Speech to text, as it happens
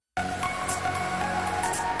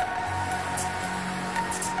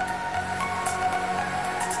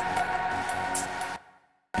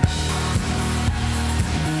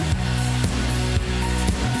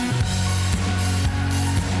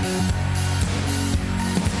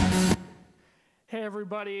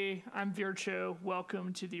everybody? I'm Vircho.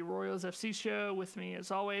 Welcome to the Royals FC show. With me, as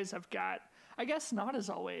always, I've got, I guess not as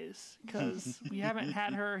always, because we haven't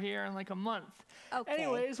had her here in like a month. Okay.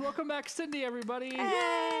 Anyways, welcome back, Cindy, everybody.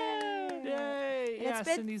 Hey! Yay! And Yeah,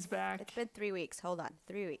 Cindy's back. It's been 3 weeks. Hold on.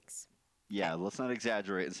 3 weeks. Yeah, let's not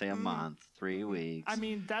exaggerate and say a month. 3 weeks. I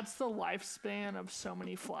mean, that's the lifespan of so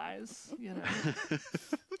many flies, you know.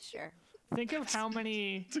 Sure. Think of how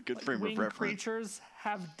many it's a good frame of winged reference. creatures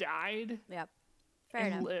have died Yep. Fair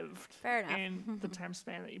and enough. lived Fair enough. in the time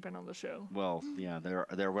span that you've been on the show. Well, yeah,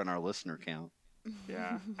 they're on our listener count.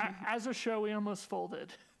 Yeah. As a show, we almost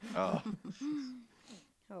folded. Oh,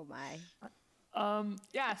 Oh my.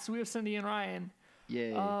 Yeah, so we have Cindy and Ryan.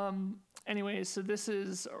 yay. Anyways, so this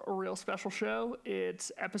is a real special show.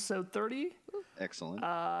 It's episode 30. Excellent.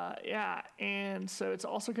 Yeah, and so it's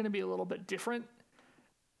also going to be a little bit different.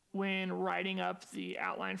 When writing up the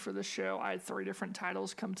outline for the show, I had 3 different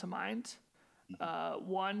titles come to mind.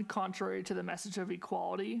 1, contrary to the message of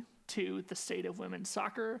equality. 2, the state of women's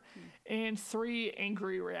soccer. And 3,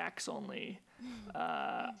 angry reacts only.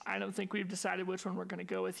 I don't think we've decided which one we're going to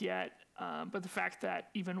go with yet. But the fact that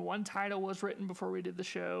even one title was written before we did the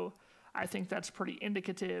show, I think that's pretty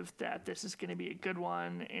indicative that this is going to be a good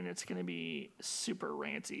one and it's going to be super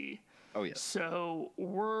ranty. Oh, yes. So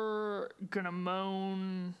we're going to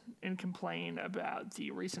moan and complain about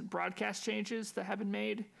the recent broadcast changes that have been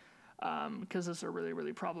made because those are really,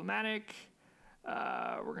 really problematic.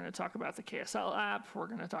 We're going to talk about the KSL app. We're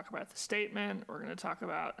going to talk about the statement. We're going to talk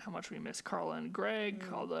about how much we miss Carla and Greg,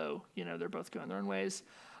 although, you know, they're both going their own ways.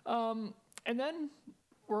 And then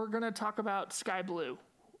we're going to talk about Sky Blue.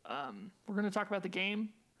 We're going to talk about the game.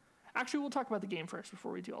 Actually, we'll talk about the game first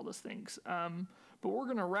before we do all those things. But we're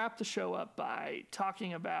going to wrap the show up by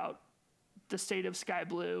talking about the state of Sky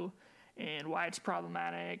Blue and why it's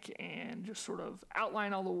problematic and just sort of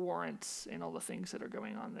outline all the warrants and all the things that are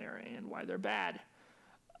going on there and why they're bad.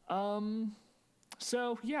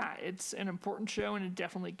 So, yeah, it's an important show, and it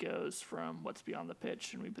definitely goes from what's beyond the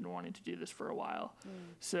pitch, and we've been wanting to do this for a while.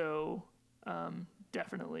 So,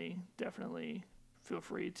 definitely feel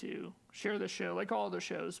free to share the show, like all other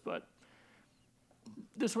shows, but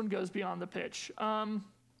this one goes beyond the pitch.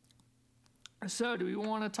 So, do we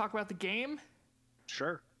want to talk about the game?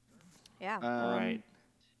 Sure. Yeah. All right.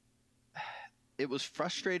 It was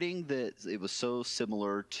frustrating that it was so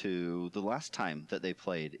similar to the last time that they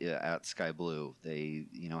played at Sky Blue. They,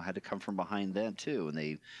 had to come from behind then too, and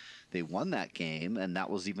they won that game, and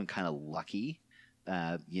that was even kind of lucky,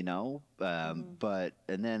 But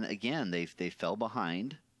and then again they fell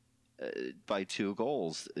behind by 2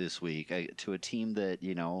 goals this week to a team that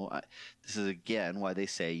this is again why they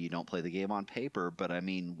say you don't play the game on paper. But I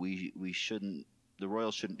mean we shouldn't. The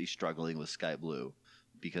Royals shouldn't be struggling with Sky Blue,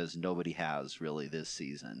 because nobody has really this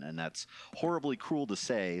season. And that's horribly cruel to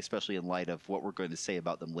say, especially in light of what we're going to say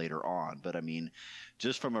about them later on. But I mean,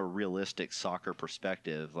 just from a realistic soccer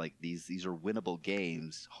perspective, like these are winnable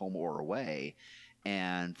games, home or away.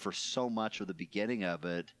 And for so much of the beginning of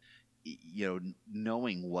it,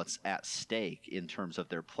 knowing what's at stake in terms of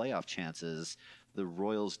their playoff chances, the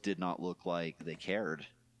Royals did not look like they cared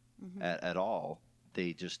at all.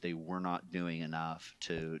 They were not doing enough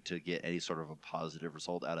to get any sort of a positive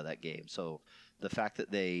result out of that game. So the fact that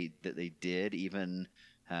they did even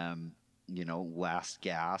last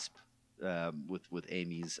gasp with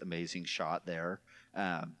Amy's amazing shot there,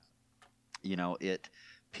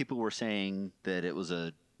 people were saying that it was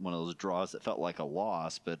one of those draws that felt like a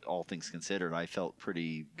loss, but all things considered, I felt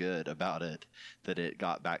pretty good about it, that it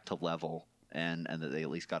got back to level and that they at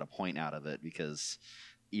least got a point out of it, because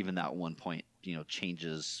even that 1 point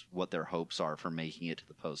changes what their hopes are for making it to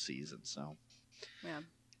the postseason. So, Yeah.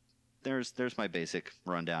 There's my basic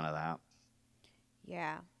rundown of that.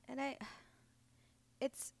 Yeah. And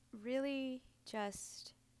it's really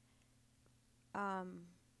just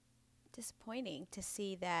disappointing to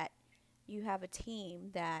see that you have a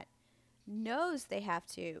team that knows they have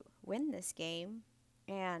to win this game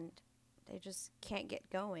and they just can't get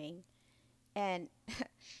going. And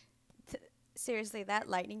seriously, that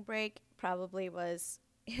lightning break probably was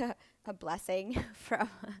a blessing from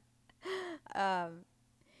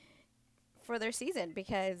for their season,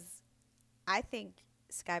 because I think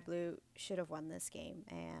Sky Blue should have won this game,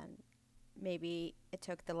 and maybe it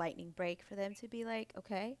took the lightning break for them to be like,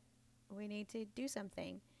 okay, we need to do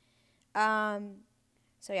something.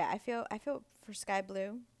 So yeah, I feel for Sky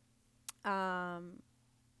Blue, and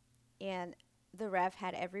the ref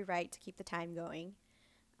had every right to keep the time going.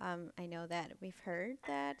 I know that we've heard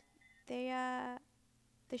that they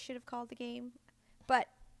should have called the game, but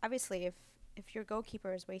obviously if your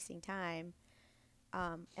goalkeeper is wasting time,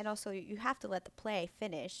 And also, you have to let the play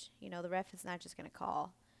finish. The ref is not just going to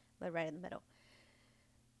call right in the middle.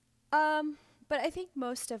 But I think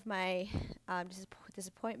most of my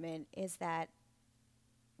disappointment is that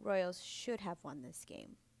Royals should have won this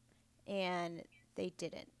game, and they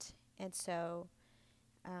didn't. And so,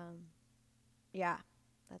 yeah,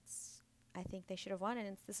 I think they should have won, and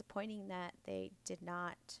it's disappointing that they did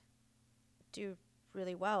not do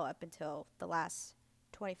really well up until the last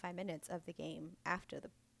 25 minutes of the game after the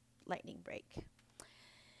lightning break.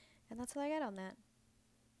 And that's all I got on that.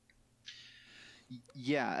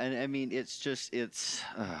 Yeah, and I mean, it's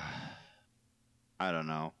I don't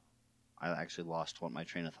know. I actually lost what my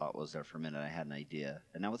train of thought was there for a minute. I had an idea,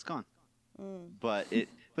 and now it's gone. But it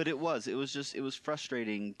was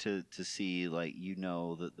frustrating to see, like,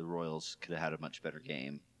 that the Royals could have had a much better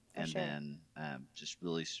game, and sure. then just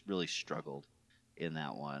really struggled in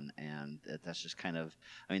that one, and that's just kind of,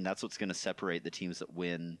 I mean, that's what's going to separate the teams that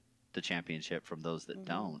win the championship from those that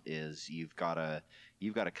don't, is you've got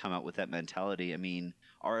to come out with that mentality. I mean,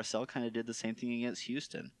 RSL kind of did the same thing against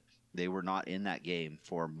Houston. They were not in that game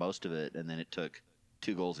for most of it, and then it took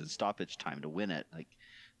 2 goals in stoppage time to win it. Like,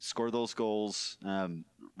 score those goals.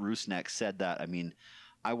 Rusnak said that. I mean,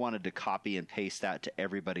 I wanted to copy and paste that to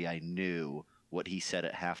everybody I knew, what he said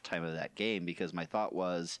at halftime of that game, because my thought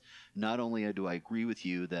was, not only do I agree with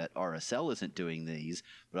you that RSL isn't doing these,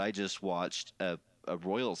 but I just watched a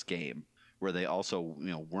Royals game where they also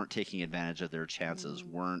weren't taking advantage of their chances,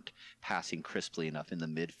 weren't passing crisply enough in the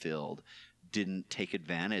midfield, didn't take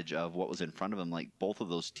advantage of what was in front of them. Like, both of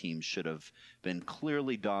those teams should have been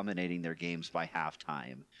clearly dominating their games by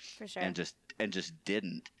halftime. For sure. And just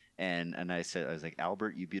didn't. And I was like,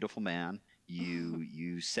 Albert, you beautiful man.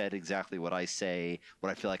 You said exactly what I feel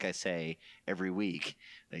like I say every week.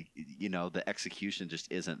 Like, the execution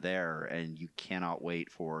just isn't there, and you cannot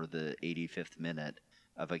wait for the 85th minute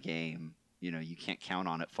of a game. You can't count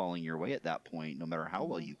on it falling your way at that point, no matter how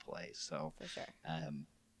well you play. So, for sure.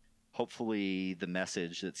 Hopefully the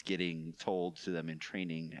message that's getting told to them in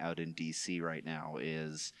training out in DC right now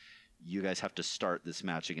is, you guys have to start this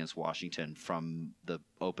match against Washington from the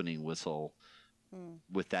opening whistle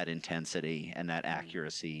with that intensity and that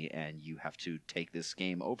accuracy, and you have to take this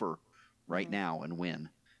game over right now and win.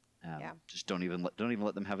 Just don't even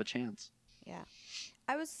let them have a chance. Yeah.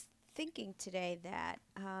 I was thinking today that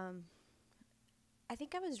I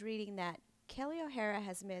think I was reading that Kelly O'Hara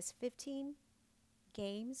has missed 15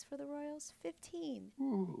 games for the Royals. 15.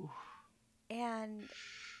 Ooh. And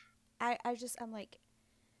I'm like,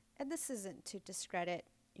 and this isn't to discredit,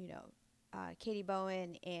 Katie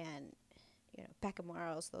Bowen and, Becca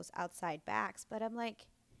Morrows, those outside backs, but I'm like,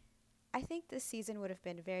 I think this season would have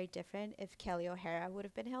been very different if Kelly O'Hara would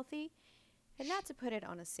have been healthy. And not to put it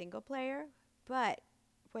on a single player, but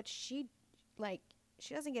what she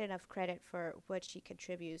doesn't get enough credit for what she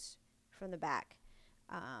contributes from the back.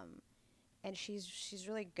 And she's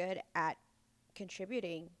really good at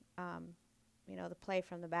contributing, the play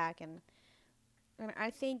from the back. And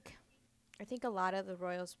I think a lot of the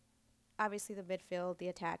Royals, obviously the midfield, the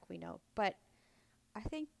attack, we know, but I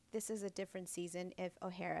think this is a different season if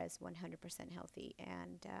O'Hara is 100% healthy.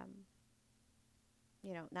 And,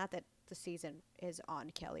 not that the season is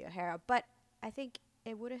on Kelly O'Hara, but I think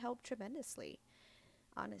it would have helped tremendously,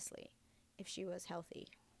 honestly, if she was healthy.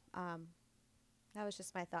 That was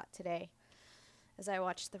just my thought today as I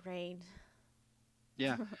watched the rain.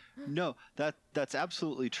 Yeah, no, that's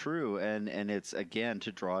absolutely true, and it's, again,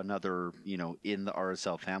 to draw another, in the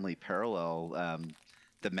RSL family parallel.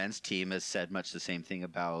 The men's team has said much the same thing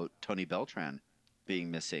about Tony Beltran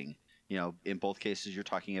being missing. In both cases, you're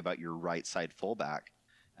talking about your right side fullback,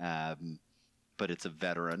 but it's a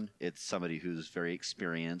veteran. It's somebody who's very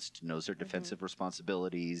experienced, knows their defensive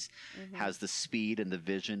responsibilities, has the speed and the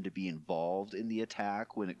vision to be involved in the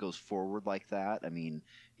attack when it goes forward like that. I mean,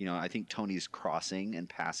 I think Tony's crossing and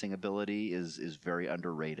passing ability is very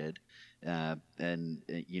underrated. And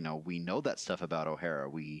we know that stuff about O'Hara.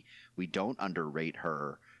 We don't underrate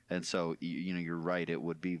her. And so, you're right. It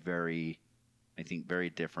would be very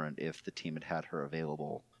different if the team had her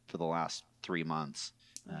available for the last 3 months.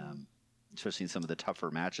 Especially in some of the tougher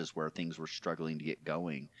matches where things were struggling to get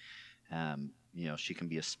going. She can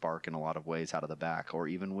be a spark in a lot of ways out of the back, or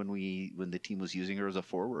even when the team was using her as a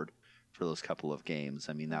forward for those couple of games.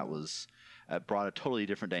 I mean, that was brought a totally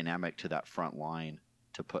different dynamic to that front line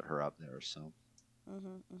to put her up there. So,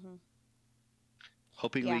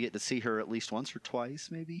 hoping we get to see her at least once or twice,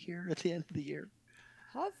 maybe here at the end of the year.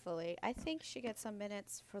 Hopefully, I think she gets some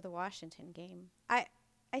minutes for the Washington game. I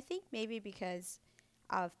think maybe because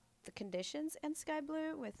of the conditions in Sky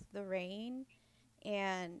Blue with the rain,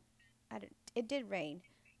 and it did rain.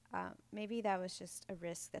 Maybe that was just a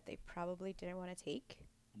risk that they probably didn't want to take.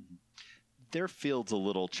 Their field's a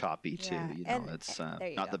little choppy too. Yeah, You know, and it's there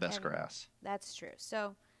you not go. the best And grass. that's true.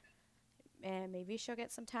 So, and maybe she'll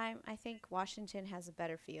get some time. I think Washington has a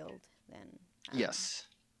better field than. Yes,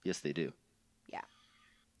 yes, they do. Yeah.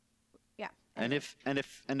 Yeah. And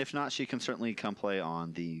if not, she can certainly come play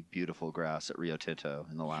on the beautiful grass at Rio Tinto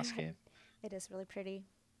in the last game. It is really pretty.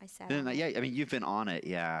 I sat And, on it. yeah, I mean, you've been on it,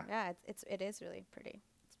 yeah. Yeah, it is really pretty.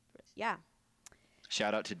 Yeah.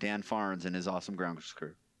 Shout out to Dan Farnes and his awesome ground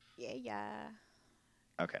crew. Yeah.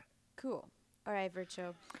 Okay. Cool. All right,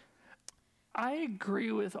 Virtual. I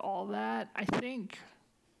agree with all that. I think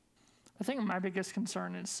my biggest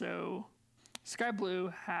concern is Sky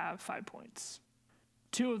Blue have 5 points.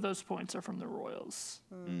 2 of those points are from the Royals.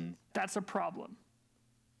 That's a problem.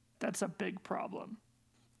 That's a big problem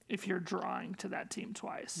if you're drawing to that team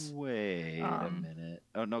twice. Wait a minute.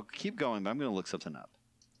 Oh, no, keep going, but I'm going to look something up.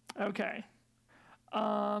 Okay.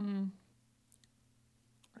 I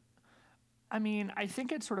mean, I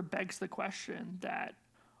think it sort of begs the question that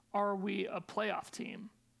are we a playoff team?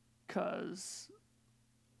 Because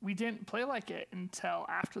we didn't play like it until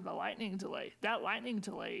after the lightning delay. That lightning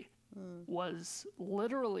delay was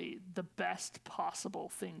literally the best possible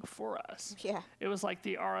thing for us. Yeah. It was like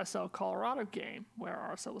the RSL Colorado game where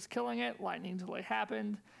RSL was killing it, lightning delay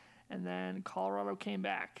happened, and then Colorado came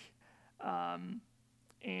back.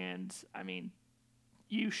 And I mean,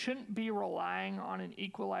 you shouldn't be relying on an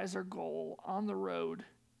equalizer goal on the road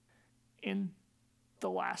in the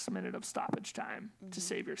last minute of stoppage time to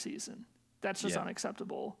save your season. That's just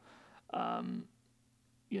unacceptable.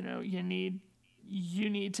 You know, you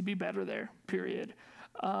need to be better there, period.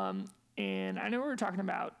 And I know we were talking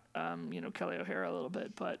about, Kelly O'Hara a little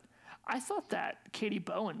bit, but I thought that Katie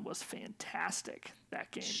Bowen was fantastic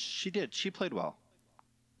that game. She did. She played well,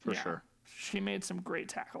 for sure. She made some great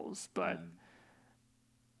tackles, but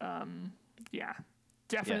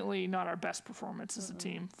definitely not our best performance as a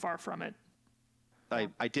team. Far from it. I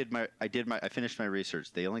finished my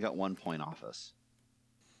research. They only got 1 point off us.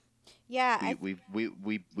 Yeah. We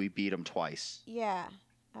beat them twice. Yeah.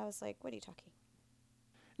 I was like, what are you talking?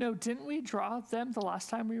 No, didn't we draw them the last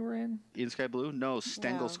time we were in? In Sky Blue? No,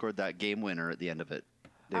 Stengel No. scored that game winner at the end of it.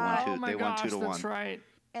 They Oh won my They won gosh, 2-1. that's right.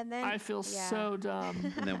 And then I feel so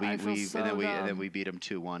dumb. And then I feel so and dumb. then we beat them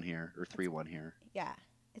 2-1 here or 3-1 here. Yeah.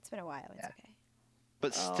 It's been a while. It's okay.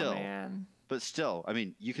 But Oh, man. I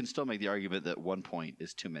mean, you can still make the argument that 1 point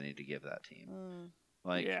is too many to give that team.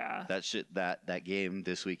 Like Yeah. that game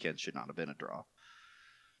this weekend should not have been a draw.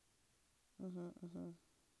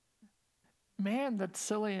 Man, that's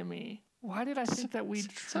silly of me. Why did I think that we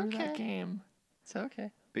drew that game? It's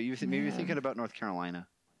okay. But maybe you're thinking about North Carolina.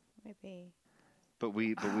 Maybe. But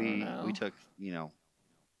we know. took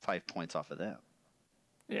 5 points off of them.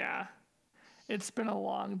 Yeah. It's been a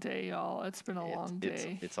long day, y'all. It's been a long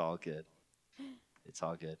day. It's all good. It's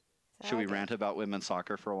all good. It's Should we all good. rant about women's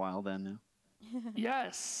soccer for a while then? Now?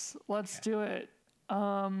 Yes, let's do it.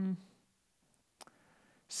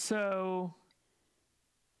 So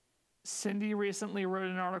Cindy recently wrote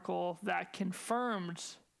an article that confirmed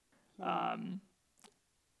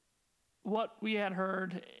what we had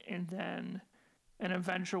heard, and then an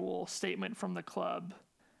eventual statement from the club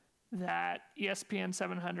that ESPN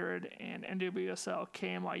 700 and NWSL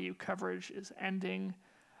KMYU coverage is ending.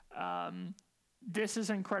 This is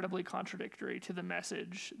incredibly contradictory to the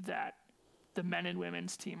message that the men and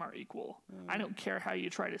women's team are equal. I don't care how you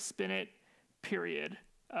try to spin it, period.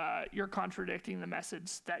 You're contradicting the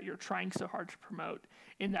message that you're trying so hard to promote,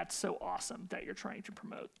 and that's so awesome that you're trying to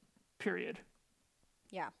promote, period.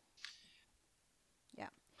 Yeah.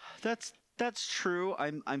 That's true.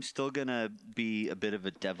 I'm still gonna be a bit of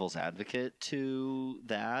a devil's advocate to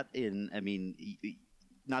that.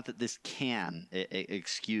 Not that this can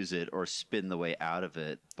excuse it or spin the way out of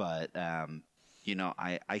it, but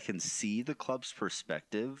I can see the club's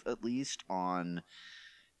perspective at least on.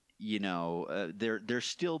 They're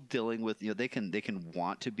still dealing with they can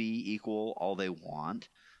want to be equal all they want.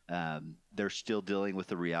 They're still dealing with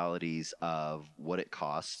the realities of what it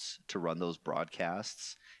costs to run those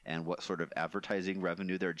broadcasts and what sort of advertising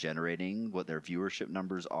revenue they're generating, what their viewership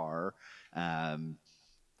numbers are.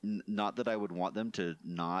 Not that I would want them to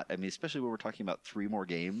not. I mean, especially when we're talking about 3 more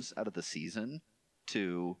games out of the season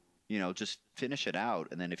to just finish it out,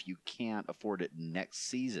 and then if you can't afford it next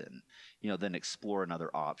season, then explore another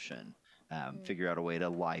option. Figure out a way to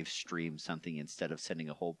live stream something instead of sending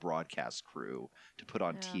a whole broadcast crew to put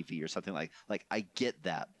on TV or something like I get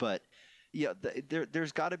that, but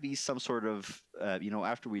there's got to be some sort of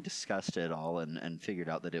after we discussed it all and figured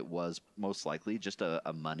out that it was most likely just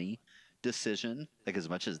a money decision. Like, as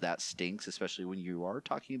much as that stinks, especially when you are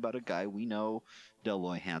talking about a guy, we know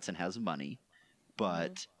Deloy Hansen has money,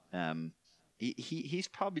 but he's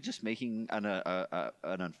probably just making an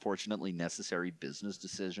unfortunately necessary business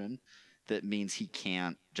decision that means he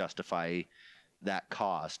can't justify that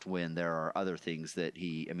cost when there are other things that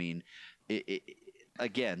I mean,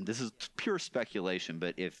 again, this is pure speculation,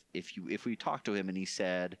 but if we talked to him and he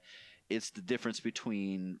said it's the difference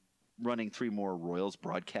between running 3 more Royals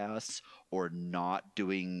broadcasts or not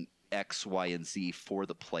doing X, Y, and Z for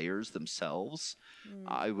the players themselves,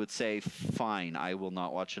 I would say, fine, I will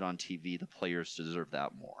not watch it on TV. The players deserve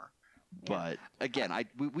that more. Yeah. But again,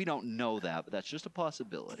 we don't know that, but that's just a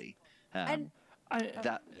possibility. And I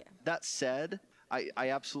That said, I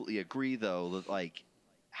absolutely agree, though, that, like,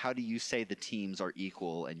 how do you say the teams are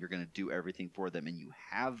equal and you're going to do everything for them, and you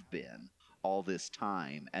have been all this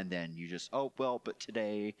time, and then you just, oh, well, but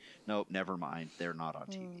today, nope, never mind, they're not on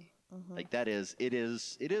TV. Like, it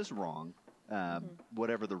is wrong,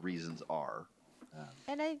 whatever the reasons are.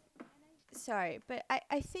 And sorry, but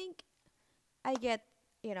I think I get,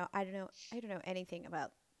 I don't know anything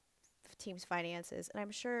about teams' finances, and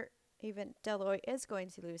I'm sure even Deloy is going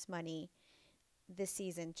to lose money this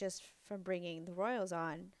season just from bringing the Royals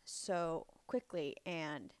on so quickly.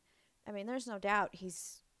 And I mean, there's no doubt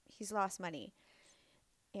he's lost money,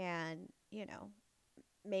 and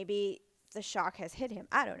maybe the shock has hit him.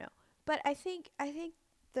 I don't know, but I think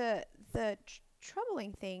the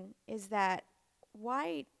troubling thing is that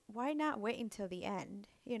why not wait until the end?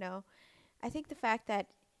 I think the fact that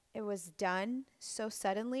it was done so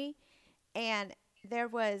suddenly and there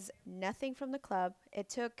was nothing from the club. It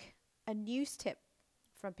took a news tip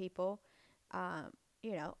from people,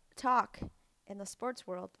 talk in the sports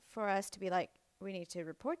world for us to be like, we need to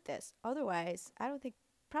report this. Otherwise, I don't think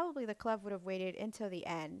probably the club would have waited until the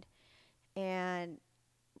end and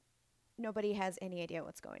nobody has any idea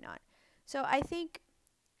what's going on. So I think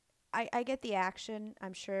I get the action.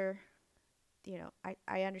 I'm sure,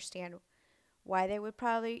 I understand why they would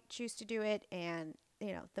probably choose to do it. And,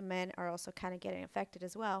 the men are also kind of getting affected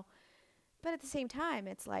as well. But at the same time,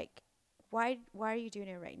 it's like, why are you doing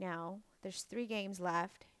it right now? There's 3 games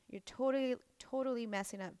left. You're totally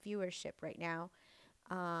messing up viewership right now.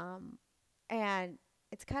 And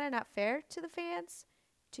it's kind of not fair to the fans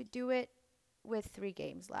to do it with 3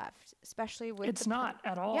 games left, especially with it's not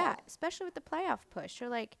at all. Yeah, especially with the playoff push. Or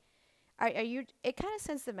like, are you? It kind of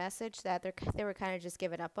sends the message that they were kind of just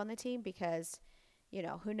giving up on the team because,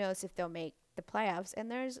 who knows if they'll make the playoffs,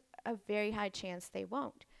 and there's a very high chance they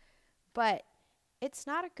won't. But it's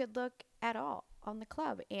not a good look at all on the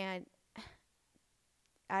club, and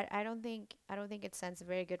I don't think it sends a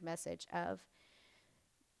very good message of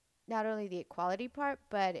not only the equality part,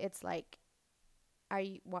 but it's like, are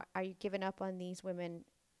you giving up on these women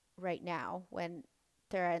right now when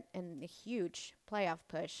they're in a huge playoff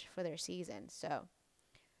push for their season? So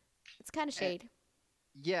it's kind of shade.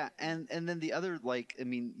 Yeah, and then the other, like, I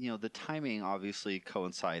mean, the timing obviously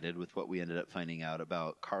coincided with what we ended up finding out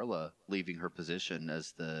about Carla leaving her position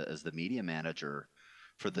as the media manager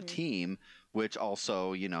for the team, which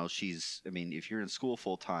also, she's, I mean, if you're in school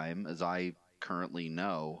full time, as I currently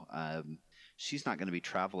know, she's not going to be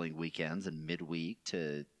traveling weekends and midweek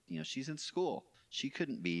to, she's in school. She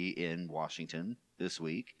couldn't be in Washington this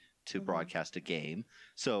week to broadcast a game.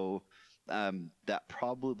 So that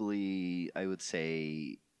probably, I would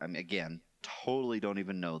say, I mean, again, totally don't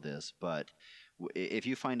even know this, but if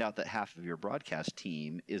you find out that half of your broadcast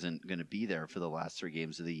team isn't going to be there for the last 3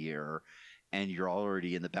 games of the year, and you're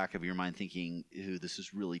already in the back of your mind thinking, ooh, this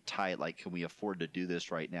is really tight, like, can we afford to do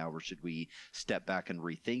this right now, or should we step back and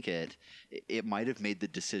rethink it? It might have made the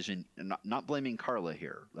decision, not blaming Carla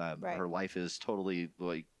here. Right. Her life is totally,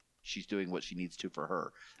 like, she's doing what she needs to for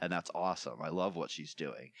her, and that's awesome. I love what she's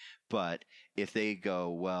doing. But if they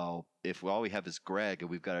go, well, if all we have is Greg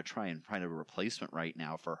and we've got to try and find a replacement right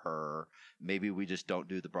now for her, maybe we just don't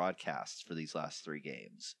do the broadcasts for these last 3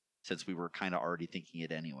 games, since we were kind of already thinking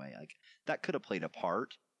it anyway. Like, that could have played a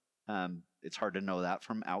part. It's hard to know that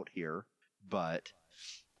from out here, but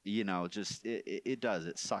just it does.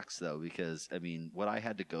 It sucks though, because I mean, what I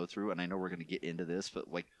had to go through, and I know we're going to get into this, but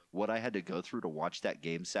like what I had to go through to watch that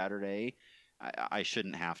game Saturday, I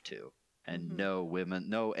shouldn't have to. And no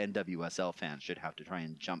NWSL fans should have to try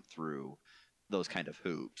and jump through those kind of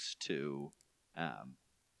hoops to,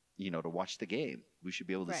 to watch the game. We should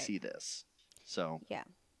be able to see this. So yeah.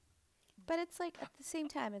 But it's like, at the same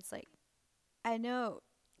time, it's like, I know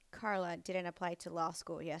Carla didn't apply to law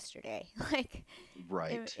school yesterday. Like,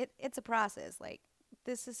 right. It's a process. Like,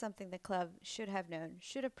 this is something the club should have known,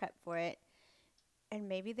 should have prepped for it. And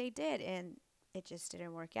maybe they did. And it just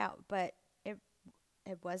didn't work out. But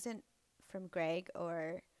it wasn't from Greg,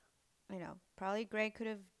 or probably Greg could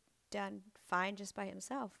have done fine just by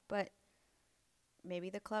himself, but maybe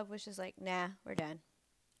the club was just like, nah, we're done.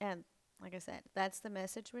 And like I said, that's the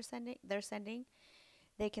message they're sending.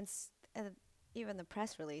 They can even the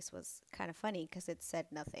press release was kind of funny because it said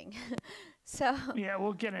nothing. So Yeah,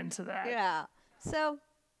 we'll get into that. yeah. So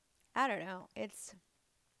I don't know. It's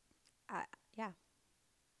yeah.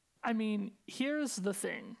 I mean, here's the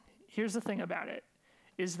thing. Here's the thing about it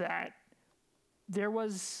is that there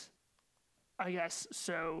was, I guess,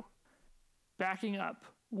 so backing up,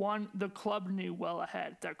 one, the club knew well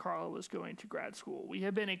ahead that Carlo was going to grad school. We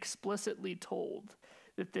had been explicitly told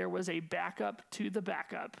that there was a backup to the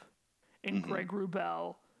backup, and Greg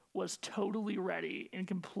Wrubell was totally ready and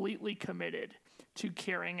completely committed to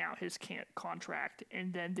carrying out his contract,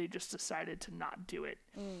 and then they just decided to not do it.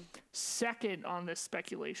 Second on this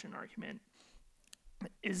speculation argument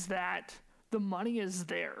is that the money is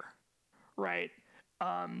there, right?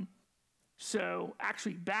 So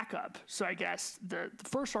actually back up. So I guess the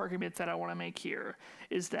first argument that I want to make here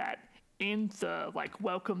is that in the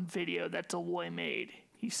welcome video that Deloy made,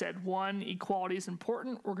 he said, one, equality is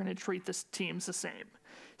important. We're going to treat the teams the same.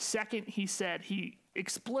 Second, he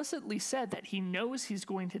explicitly said that he knows he's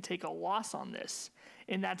going to take a loss on this,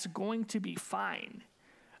 and that's going to be fine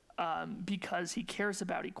because he cares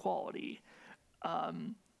about equality.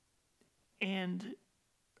 And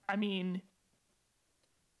I mean,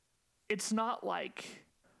 it's not like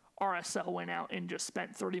RSL went out and just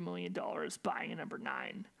spent $30 million buying a number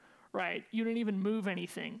 9, right? You didn't even move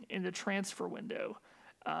anything in the transfer window.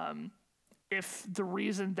 If the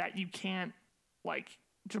reason that you can't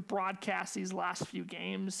to broadcast these last few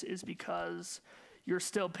games is because you're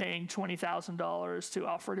still paying $20,000 to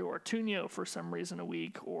Alfredo Ortuño for some reason a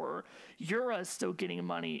week, or Jura is still getting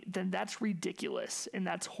money, then that's ridiculous and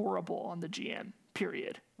that's horrible on the GM,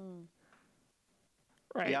 period.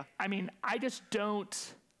 Right? Yeah. I mean, I just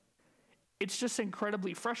don't. It's just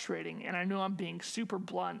incredibly frustrating, and I know I'm being super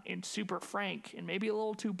blunt and super frank and maybe a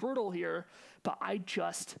little too brutal here, but I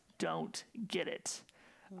just don't get it.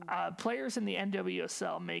 Players in the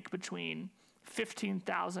NWSL make between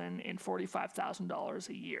 $15,000 and $45,000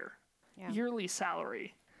 a year. Yeah. Yearly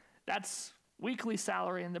salary. That's weekly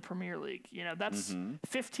salary in the Premier League. That's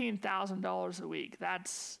 $15,000 a week.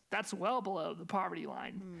 That's well below the poverty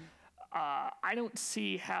line. I don't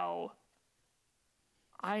see how.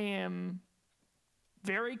 I am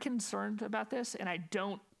very concerned about this, and I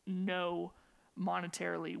don't know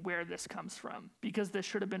monetarily where this comes from because this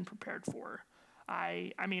should have been prepared for.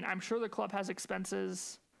 I mean, I'm sure the club has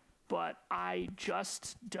expenses, but I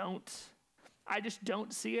just don't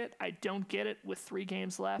see it. I don't get it with 3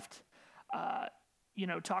 games left.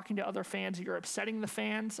 Talking to other fans, you're upsetting the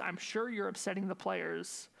fans. I'm sure you're upsetting the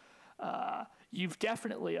players. You've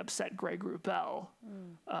definitely upset Greg Wrubell.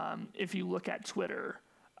 If you look at Twitter,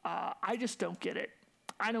 I just don't get it.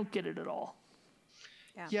 I don't get it at all.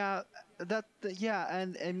 Yeah,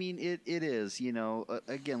 and I mean it is,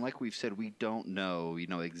 again, like we've said, we don't know,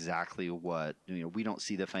 exactly what, we don't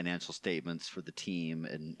see the financial statements for the team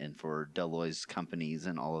and for Deloy's companies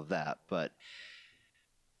and all of that, but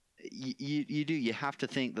you have to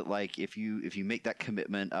think that if you make that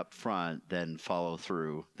commitment up front, then follow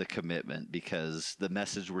through the commitment, because the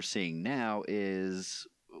message we're seeing now is,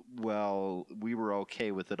 well, we were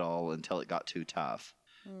okay with it all until it got too tough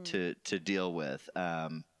to deal with,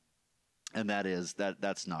 and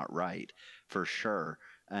that's not right for sure.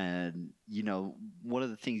 And one of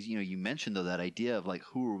the things you mentioned, though, that idea of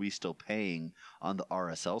who are we still paying on the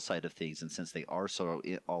RSL side of things, and since they are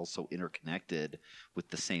also interconnected with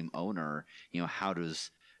the same owner, how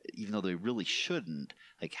does, even though they really shouldn't,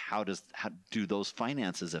 how do those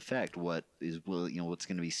finances affect what is what's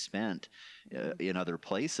going to be spent in other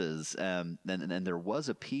places? And there was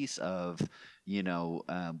a piece of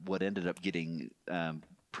what ended up getting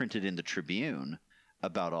printed in the Tribune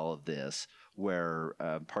about all of this, where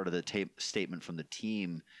part of the statement from the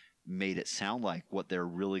team made it sound like what they're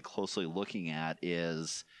really closely looking at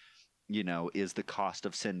is the cost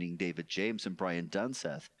of sending David James and Brian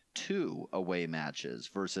Dunseth 2 away matches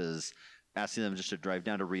versus asking them just to drive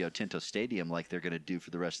down to Rio Tinto Stadium like they're going to do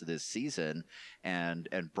for the rest of this season and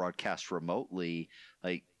broadcast remotely.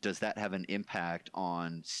 Does that have an impact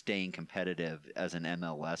on staying competitive as an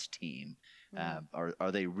MLS team?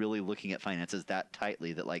 Are they really looking at finances that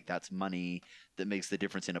tightly that that's money that makes the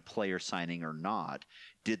difference in a player signing or not?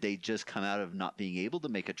 Did they just come out of not being able to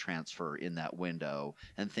make a transfer in that window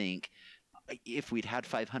and think, if we'd had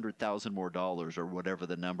 $500,000 more or whatever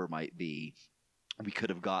the number might be, we could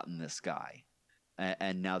have gotten this guy?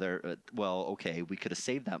 And now they're well, okay, we could have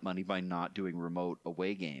saved that money by not doing remote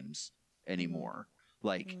away games anymore.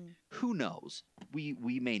 Like, who knows?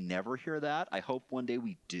 We may never hear that. I hope one day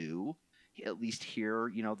we do at least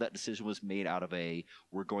hear, that decision was made out of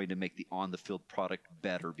we're going to make the on the field product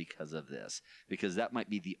better because of this, because that might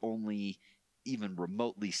be the only even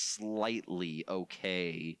remotely slightly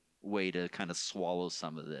okay way to kind of swallow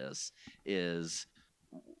some of this is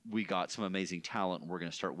we got some amazing talent and we're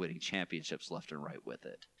going to start winning championships left and right with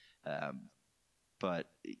it. But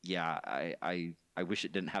yeah, I wish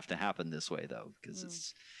it didn't have to happen this way though,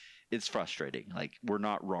 because it's frustrating. Like, we're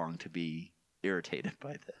not wrong to be irritated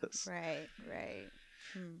by this. Right.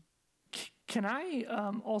 Can I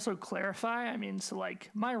also clarify? I mean, so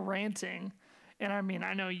like my ranting, and I mean,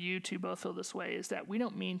 I know you two both feel this way, is that we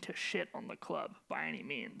don't mean to shit on the club by any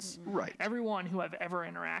means. Right. Everyone who I've ever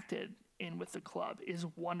interacted in with the club is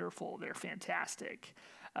wonderful. They're fantastic.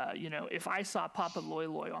 If I saw Papa Loy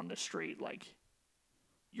Loy on the street, like,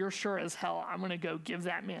 you're sure as hell I'm going to go give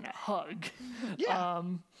that man a hug. Yeah.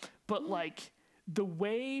 But like the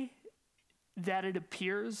way that it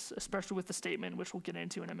appears, especially with the statement, which we'll get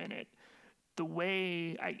into in a minute,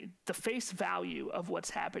 the face value of what's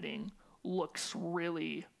happening looks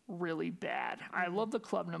really, really bad. I love the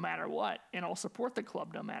club no matter what, and I'll support the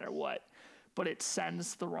club no matter what, but it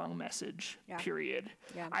sends the wrong message, period.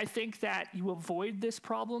 Yeah. I think that you avoid this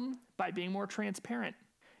problem by being more transparent.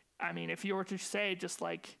 I mean, if you were to say just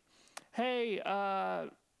like, hey,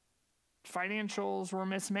 financials were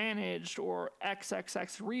mismanaged or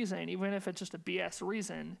XXX reason, even if it's just a BS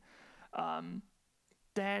reason,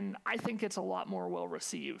 then I think it's a lot more well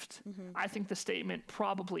received. I think the statement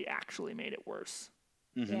probably actually made it worse.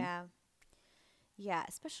 Yeah,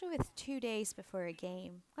 especially with 2 days before a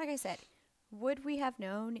game. Like I said, would we have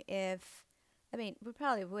known we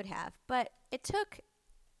probably would have, but it took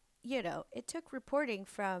reporting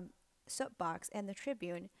from Soapbox and the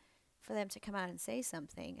Tribune for them to come out and say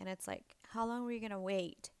something. And it's like, how long were you going to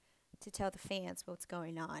wait to tell the fans what's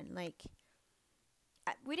going on? Like,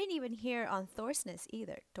 we didn't even hear on Thorsness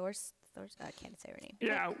either. I can't say her name.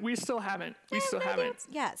 Yeah, we still haven't.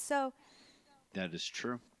 Yeah, so. That is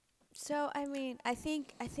true. So, I mean, I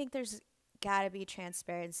think there's got to be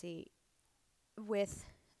transparency with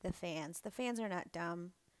the fans. The fans are not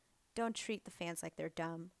dumb. Don't treat the fans like they're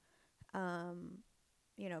dumb.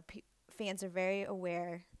 Fans are very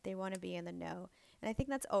aware. They want to be in the know. And I think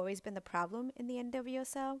that's always been the problem in the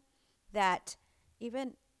NWSL, that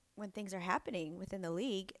even when things are happening within the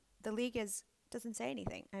league doesn't say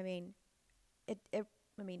anything. I mean,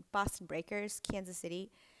 Boston Breakers, Kansas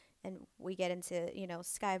City, and we get into,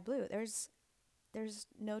 Sky Blue. There's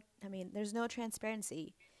no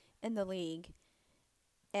transparency in the league.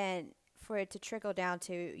 And for it to trickle down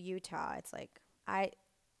to Utah, it's like I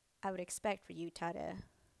would expect for Utah to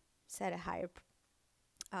set a higher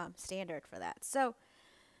standard for that. So,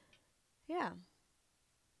 yeah.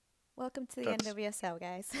 Welcome to the NWSL,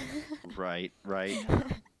 guys. Right.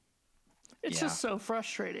 It's just so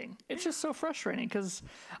frustrating. It's just so frustrating because,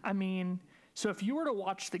 I mean, so if you were to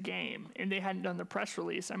watch the game and they hadn't done the press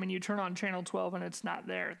release, I mean, you turn on Channel 12 and it's not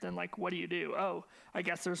there, then, like, what do? Oh, I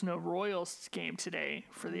guess there's no Royals game today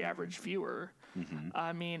for the average viewer.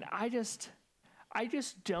 I mean, I just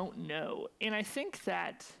don't know. And I think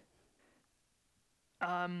that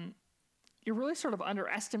you're really sort of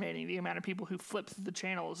underestimating the amount of people who flip through the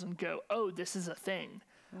channels and go, oh, this is a thing.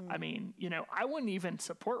 I mean, I wouldn't even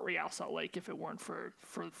support Real Salt Lake if it weren't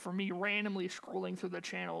for me randomly scrolling through the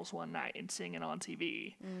channels one night and seeing it on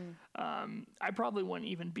TV. I probably wouldn't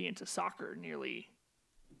even be into soccer nearly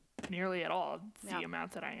at all the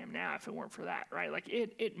amount that I am now if it weren't for that, right? Like,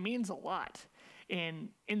 it means a lot. And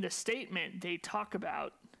in the statement, they talk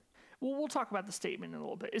about, well, we'll talk about the statement in a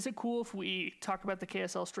little bit. Is it cool if we talk about the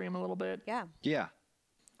KSL stream a little bit? Yeah.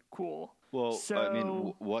 Cool. Well, so, I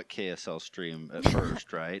mean, what KSL stream at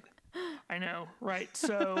first, right? I know, right?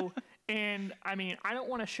 So, and I mean, I don't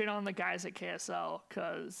want to shit on the guys at KSL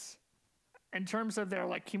because in terms of their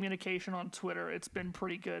like communication on Twitter, it's been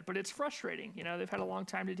pretty good, but it's frustrating. They've had a long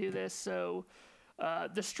time to do this. So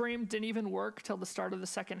the stream didn't even work till the start of the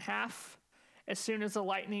second half. As soon as the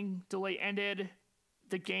lightning delay ended,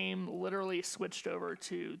 the game literally switched over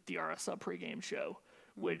to the RSL pregame show,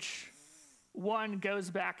 which one goes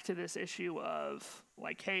back to this issue of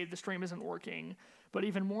like, hey, the stream isn't working. But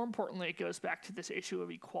even more importantly, it goes back to this issue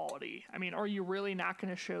of equality. I mean, are you really not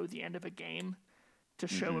going to show the end of a game to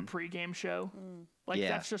show a pregame show? Like,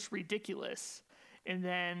 that's just ridiculous. And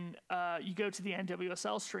then you go to the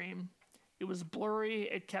NWSL stream. It was blurry.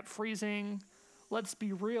 It kept freezing. Let's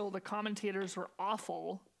be real. The commentators were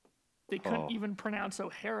awful. They couldn't even pronounce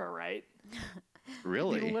O'Hara right.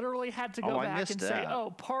 Really? They literally had to Oh, go I back missed and say, that.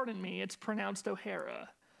 "Oh, pardon me, it's pronounced O'Hara."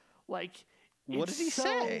 Like, What it's did he so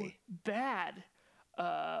say? bad.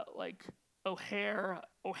 Like O'Hara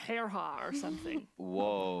or something. Like,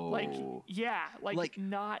 Whoa. yeah, like Like,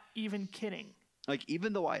 not even kidding. like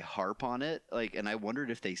even though I harp on it, like, and I wondered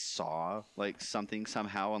if they saw like something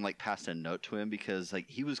somehow and like passed a note to him because like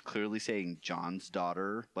he was clearly saying John's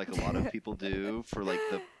daughter, like a lot of people do for like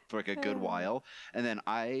a good while, and then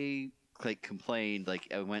I like complained,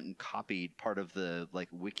 like I went and copied part of the like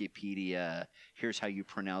Wikipedia. Here's how you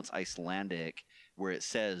pronounce Icelandic, where it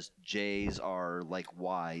says J's are like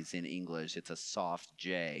Y's in English. It's a soft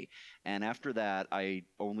J, and after that, I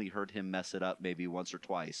only heard him mess it up maybe once or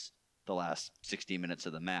twice the last 60 minutes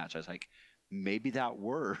of the match. I was like, maybe that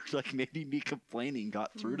word, like maybe me complaining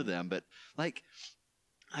got through to them. But like,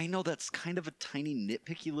 I know that's kind of a tiny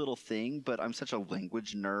nitpicky little thing, but I'm such a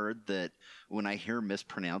language nerd that when I hear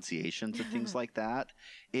mispronunciations of things like that,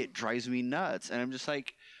 it drives me nuts. And I'm just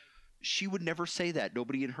like, she would never say that.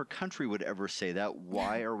 Nobody in her country would ever say that.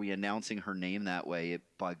 Why are we announcing her name that way? It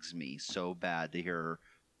bugs me so bad to hear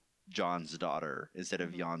John's daughter instead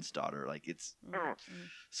of Jan's daughter. Like it's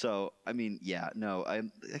so. I mean, yeah, no.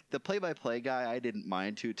 I'm like, the play-by-play guy. I didn't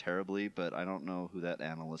mind too terribly, but I don't know who that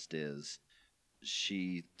analyst is.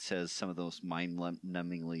 She says some of those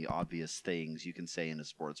mind-numbingly obvious things you can say in a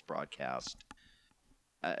sports broadcast.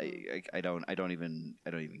 I don't even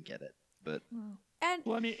get it. But And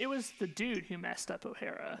Well, I mean, it was the dude who messed up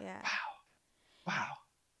O'Hara. yeah. wow,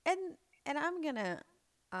 And I'm gonna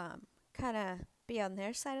kind of be on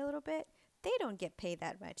their side a little bit. They don't get paid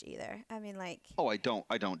that much either. I mean, like, oh, I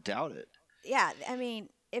don't doubt it. yeah. I mean,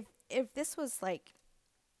 if this was like,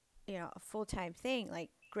 a full time thing, like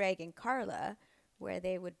Greg and Carla, where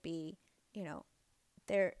they would be,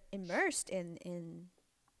 they're immersed in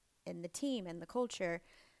the team and the culture,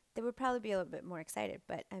 they would probably be a little bit more excited.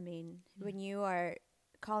 But I mean, when you are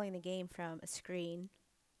calling the game from a screen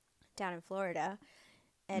down in Florida,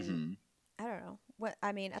 and I don't know what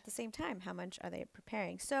I mean. At the same time, how much are they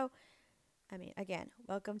preparing? So, I mean, again,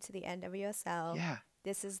 welcome to the NWSL. Yeah.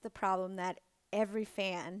 This is the problem that every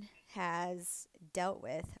fan has dealt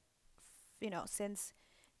with, since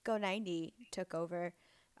Go 90 took over.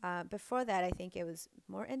 Before that, I think it was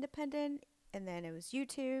more independent, and then it was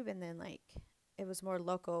YouTube, and then like it was more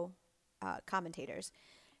local commentators,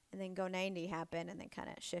 and then Go 90 happened, and then kind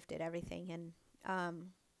of shifted everything. And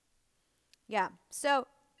yeah, so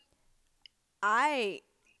I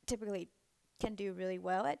typically can do really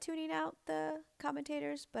well at tuning out the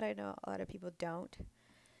commentators, but I know a lot of people don't.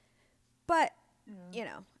 But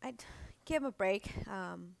I give them a break.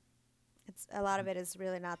 It's a lot of it is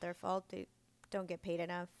really not their fault. They don't get paid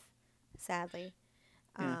enough, sadly.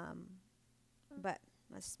 Yeah. But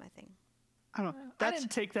that's just my thing. I don't know. I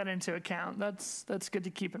didn't take that into account. That's good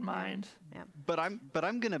to keep in mind. Yeah. But I'm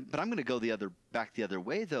gonna go the other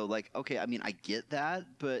way though. Like, okay, I mean I get that,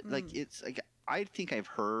 but like it's like I think I've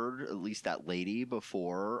heard at least that lady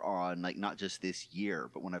before on like not just this year,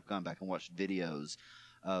 but when I've gone back and watched videos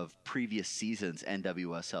of previous seasons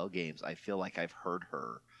NWSL games, I feel like I've heard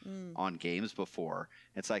her on games before.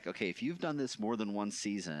 It's like, okay, if you've done this more than one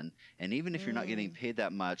season, and even if you're not getting paid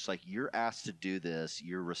that much, like you're asked to do this,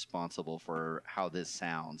 you're responsible for how this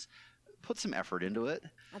sounds. Put some effort into it.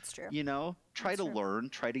 That's true. Try That's to true. learn,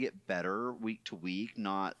 try to get better week to week,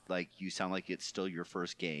 not like you sound like it's still your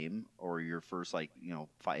first game or your first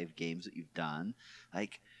 5 games that you've done.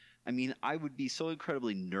 Like, I mean, I would be so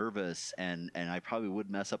incredibly nervous and I probably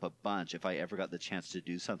would mess up a bunch if I ever got the chance to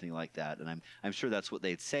do something like that. And I'm sure that's what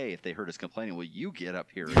they'd say if they heard us complaining. Well, you get up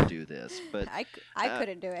here and do this. But I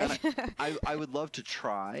couldn't do it. I would love to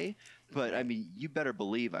try, but I mean, you better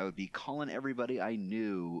believe I would be calling everybody I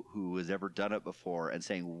knew who has ever done it before and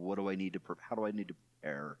saying, how do I need to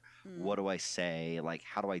prepare? What do I say? Like,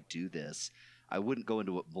 how do I do this? I wouldn't go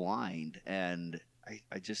into it blind. And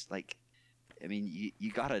I just like, I mean,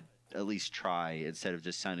 you got to at least try instead of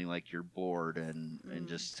just sounding like you're bored and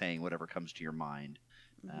just saying whatever comes to your mind.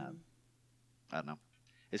 I don't know.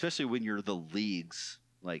 Especially when you're the league's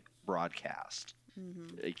like broadcast.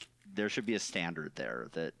 Like, there should be a standard there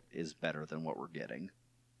that is better than what we're getting.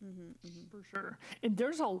 For sure. And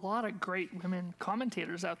there's a lot of great women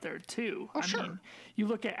commentators out there too. Oh, sure. Mean, you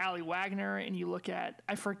look at Allie Wagner and you look at,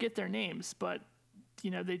 I forget their names, but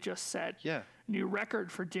they just set new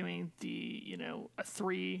record for doing the, a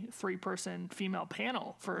three person female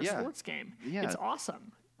panel for a sports game. Yeah. It's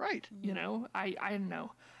awesome. Right. I don't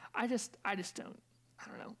know. I just don't. I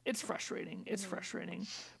don't know. It's frustrating. It's frustrating.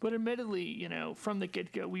 But admittedly, you know, from the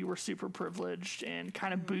get-go, we were super privileged and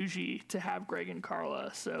kind of bougie to have Greg and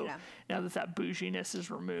Carla. So Yeah. now that bouginess is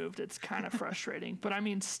removed, it's kind of frustrating. But I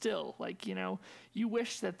mean, still, like, you know, you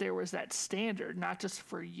wish that there was that standard, not just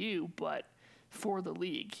for you, but for the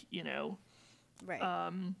league, you know.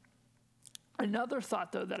 Right. Another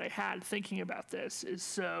thought, though, that I had thinking about this is,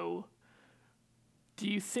 so do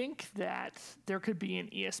you think that there could be an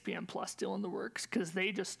ESPN Plus deal in the works? Because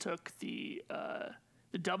they just took the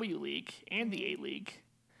W League and the A League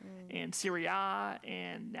and Serie A,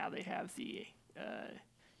 and now they have the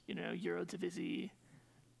Eredivisie,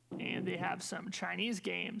 and they have some Chinese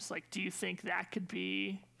games. Like, do you think that could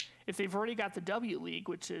be, if they've already got the W League,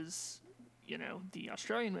 which is, you know, the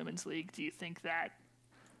Australian Women's League? Do you think that,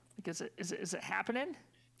 like, is it happening?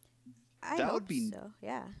 I that hope would be- so.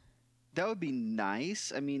 Yeah. That would be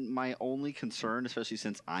nice. I mean, my only concern, especially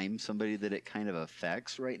since I'm somebody that it kind of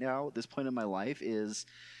affects right now at this point in my life, is,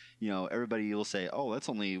 you know, everybody will say, "Oh, that's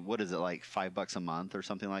only, what is it, like $5 a month or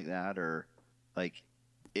something like that?" Or like,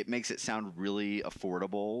 it makes it sound really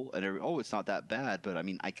affordable, and oh, it's not that bad. But I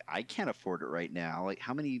mean, I can't afford it right now. Like,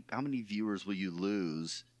 how many viewers will you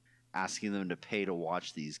lose asking them to pay to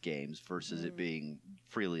watch these games versus it being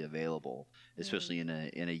freely available, especially in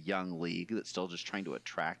a young league that's still just trying to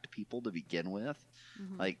attract people to begin with?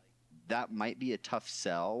 Like, that might be a tough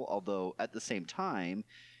sell, although at the same time,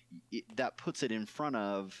 that puts it in front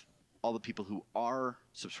of all the people who are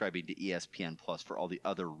subscribing to ESPN Plus for all the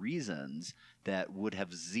other reasons that would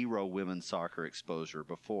have zero women's soccer exposure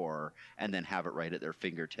before and then have it right at their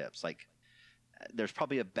fingertips. Like, there's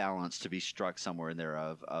probably a balance to be struck somewhere in there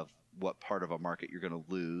of what part of a market you're going to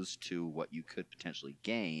lose to what you could potentially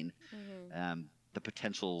gain. The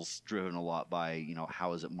potential's driven a lot by, you know,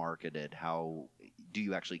 how is it marketed? How do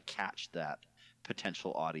you actually catch that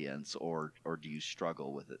potential audience, or do you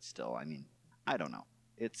struggle with it still? I mean, I don't know.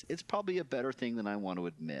 It's probably a better thing than I want to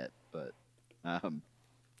admit, but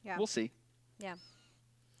Yeah. we'll see. Yeah.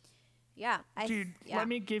 Yeah. Dude, let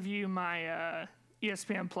me give you my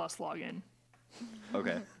ESPN Plus login.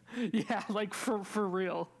 Okay. Yeah, like for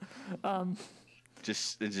real.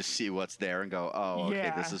 Just see what's there and go, oh, okay,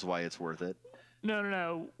 Yeah. this is why it's worth it.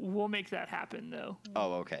 No. We'll make that happen though.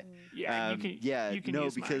 Oh, okay. Yeah, you can no,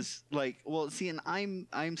 use mine. because like, well, see, and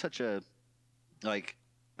I'm such a, like,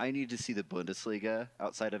 I need to see the Bundesliga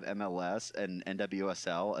outside of MLS and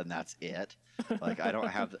NWSL, and that's it. Like, I don't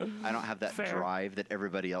have that Fair. drive that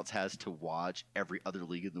everybody else has to watch every other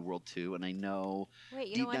league in the world too. And I know Wait,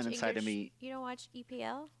 you deep don't watch down inside of English? me, You don't watch E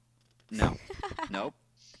EPL? no, nope.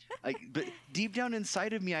 But deep down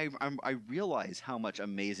inside of me, I realize how much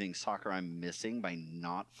amazing soccer I'm missing by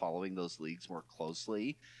not following those leagues more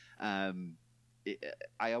closely.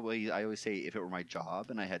 I always say, if it were my job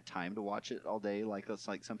and I had time to watch it all day, like that's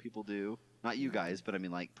like some people do. Not you guys, but I mean,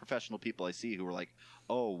 like, professional people I see who are like,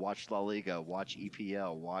 oh, watch La Liga, watch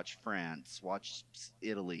EPL, watch France, watch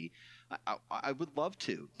Italy. I would love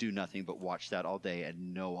to do nothing but watch that all day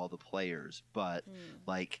and know all the players, but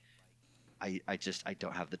like, I just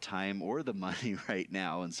don't have the time or the money right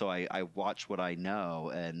now, and so I watch what I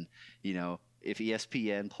know. And, you know, if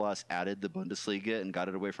ESPN Plus added the Bundesliga and got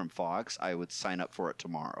it away from Fox, I would sign up for it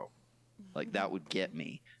tomorrow. Like, that would get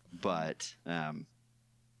me. But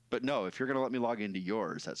no, if you're gonna let me log into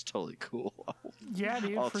yours, that's totally cool. Yeah,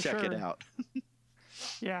 dude, I'll for check sure. it out.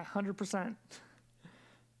 Yeah, 100%.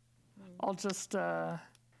 I'll just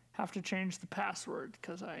have to change the password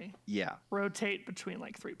because I Yeah, rotate between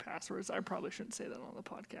like 3 passwords. I probably shouldn't say that on the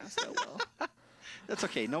podcast. Oh well. that's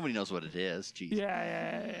okay. Nobody knows what it is. Jeez.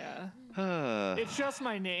 Yeah. It's just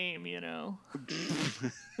my name, you know.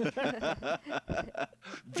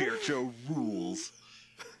 Virtual rules.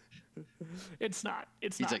 It's not.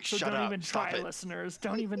 It's He's not. like, so "Shut don't up, even stop try, it." listeners.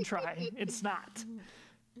 Don't even try. It's not.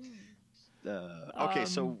 Okay,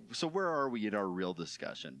 so where are we in our real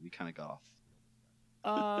discussion? We kind of got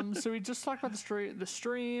off. So we just talked about the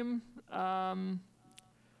stream.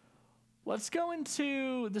 Let's go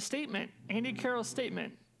into the statement, Andy Carroll's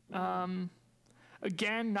statement.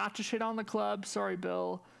 Again, not to shit on the club. Sorry,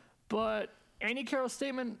 Bill. But Andy Carroll's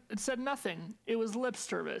statement, it said nothing. It was lip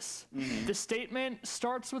service. The statement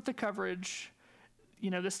starts with the coverage. You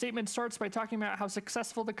know, the statement starts by talking about how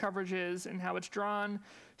successful the coverage is and how it's drawn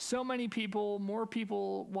so many people, more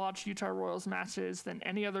people watch Utah Royals matches than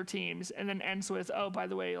any other teams, and then ends with, oh, by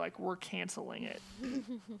the way, like, we're canceling it.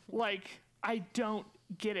 Like, I don't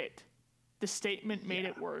get it. The statement made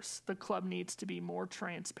it worse. The club needs to be more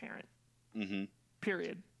transparent.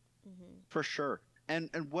 Period. For sure. And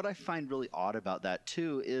what I find really odd about that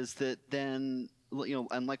too is that then, you know,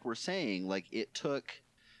 and like we're saying, like, it took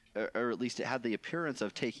or at least it had the appearance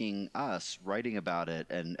of taking us writing about it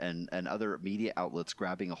and other media outlets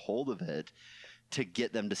grabbing a hold of it to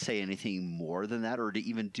get them to say anything more than that, or to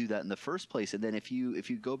even do that in the first place. And then if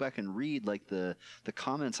you go back and read, like, the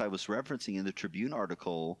comments I was referencing in the Tribune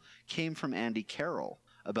article came from Andy Carroll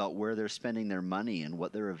about where they're spending their money and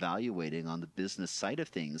what they're evaluating on the business side of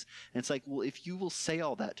things. And it's like, well, if you will say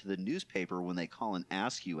all that to the newspaper when they call and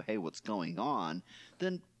ask you, hey, what's going on,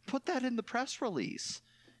 then put that in the press release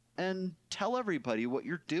and tell everybody what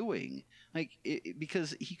you're doing. Like,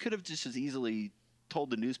 because he could have just as easily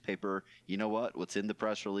told the newspaper, you know what's in the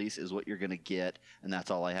press release is what you're going to get, and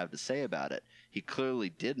that's all I have to say about it. He clearly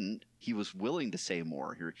didn't. He was willing to say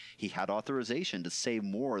more. He had authorization to say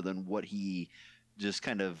more than what he just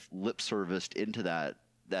kind of lip serviced into that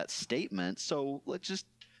statement. So let's just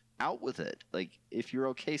out with it. Like, if you're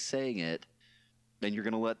okay saying it, and you're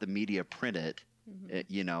going to let the media print it,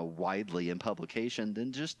 widely in publication,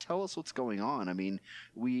 then just tell us what's going on. I mean,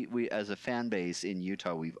 we as a fan base in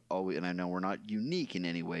Utah, we've always, and I know we're not unique in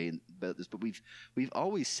any way about this, but we've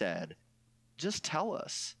always said, just tell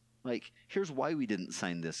us. Like, here's why we didn't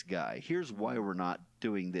sign this guy. Here's why we're not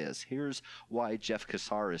doing this. Here's why Jeff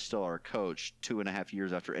Cassar is still our coach 2.5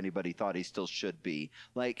 years after anybody thought he still should be.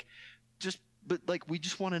 Like, we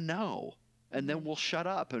just want to know. And then we'll shut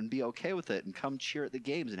up and be okay with it and come cheer at the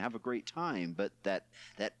games and have a great time. But that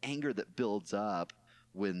anger that builds up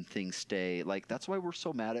when things stay, like, that's why we're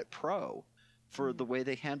so mad at Pro for the way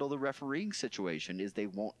they handle the refereeing situation, is they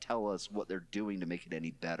won't tell us what they're doing to make it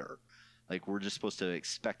any better. Like, we're just supposed to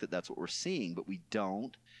expect that that's what we're seeing, but we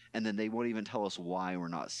don't. And then they won't even tell us why we're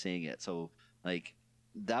not seeing it. So, like,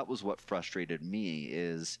 that was what frustrated me,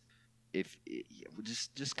 is if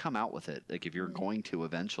just come out with it. Like, if you're going to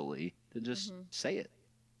eventually, then just say it.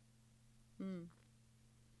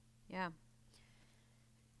 Yeah.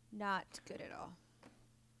 Not good at all.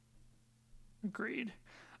 Agreed.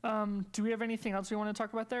 Do we have anything else we want to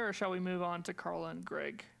talk about there, or shall we move on to Carla and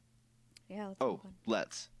Greg? Yeah. Let's move on.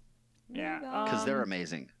 Let's. Yeah. Because they're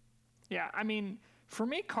amazing. Yeah, I mean, for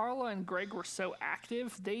me, Carla and Greg were so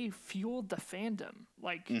active, they fueled the fandom.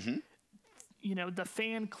 Like, the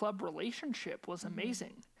fan club relationship was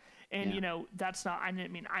amazing. And, that's not,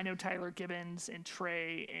 I know Tyler Gibbons and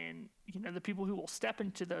Trey and, the people who will step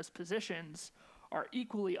into those positions are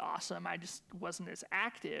equally awesome. I just wasn't as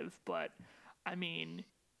active, but I mean,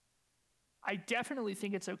 I definitely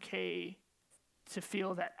think it's okay to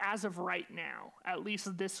feel that as of right now, at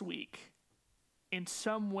least this week, in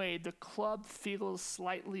some way, the club feels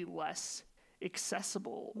slightly less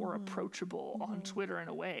accessible or approachable on Twitter in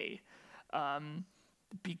a way,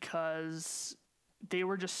 because they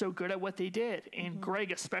were just so good at what they did. And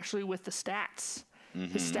Greg, especially with the stats,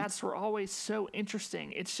 his stats were always so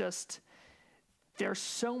interesting. It's just, there's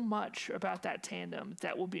so much about that tandem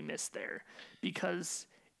that will be missed there, because,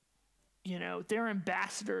 they're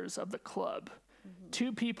ambassadors of the club.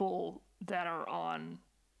 Two people that are on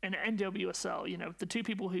an NWSL, the two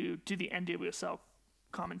people who do the NWSL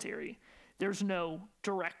commentary, there's no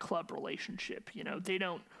direct club relationship. They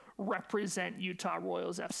don't represent Utah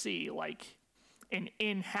Royals FC like an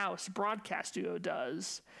in-house broadcast duo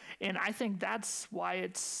does. And I think that's why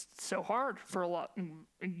it's so hard for a lot,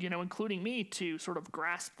 including me, to sort of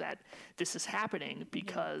grasp that this is happening,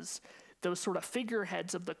 because those sort of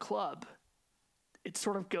figureheads of the club, it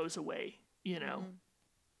sort of goes away,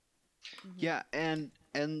 Yeah, and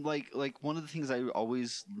like one of the things I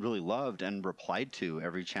always really loved and replied to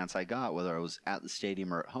every chance I got, whether I was at the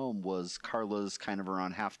stadium or at home, was Carla's kind of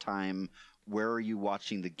around halftime, where are you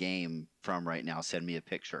watching the game from right now? Send me a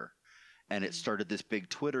picture. And it started this big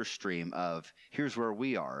Twitter stream of, here's where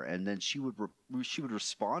we are. And then she would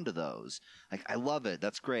respond to those. Like, I love it.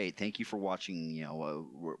 That's great. Thank you for watching,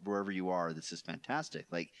 wherever you are. This is fantastic.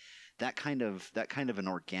 Like, that kind of an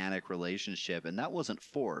organic relationship. And that wasn't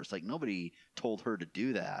forced. Like, nobody told her to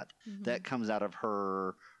do that. That comes out of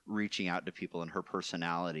her reaching out to people and her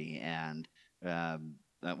personality. And,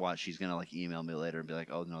 she's going to, like, email me later and be like,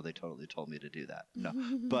 oh, no, they totally told me to do that. No.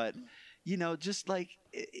 But, just like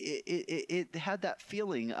it had that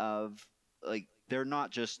feeling of, like, they're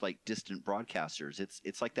not just like distant broadcasters.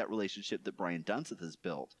 It's like that relationship that Brian Dunseth has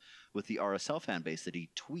built with the RSL fan base, that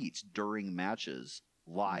he tweets during matches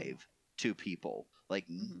live to people. Like,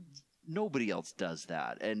 nobody else does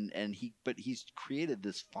that. But he's created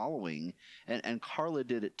this following, and Carla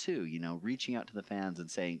did it too, reaching out to the fans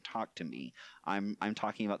and saying, talk to me. I'm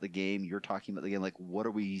talking about the game, you're talking about the game, like, what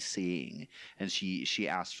are we seeing? And she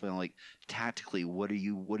asked for, like, tactically, what do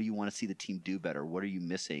you want to see the team do better? What are you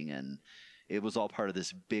missing? And it was all part of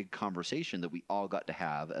this big conversation that we all got to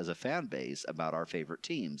have as a fan base about our favorite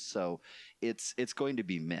teams. So it's going to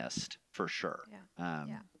be missed for sure.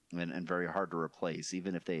 And very hard to replace,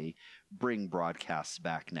 even if they bring broadcasts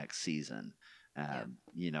back next season.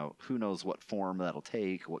 You know, who knows what form that'll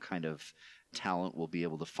take, what kind of talent we'll be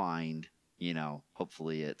able to find. You know,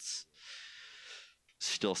 hopefully it's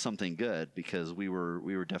still something good, because we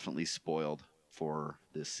were definitely spoiled for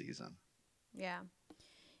this season. Yeah.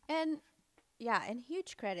 And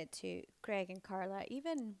huge credit to Greg and Carla.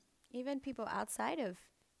 Even people outside of,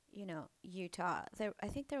 Utah. I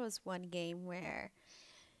think there was one game where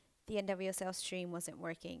the NWSL stream wasn't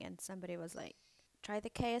working, and somebody was like, try the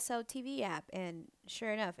KSL TV app, and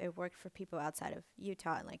sure enough, it worked for people outside of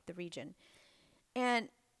Utah and like the region. And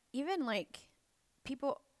even like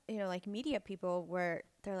people, like media people, where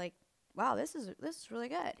they're like, wow, this is really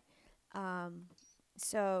good.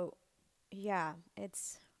 So yeah,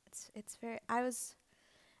 it's very, I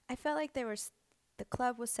felt like the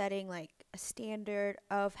club was setting like a standard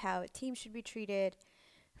of how a team should be treated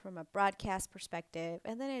from a broadcast perspective,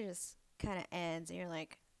 and then it just kind of ends, and you're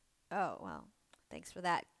like, oh well, thanks for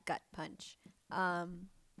that gut punch.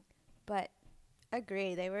 But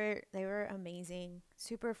agree, they were amazing,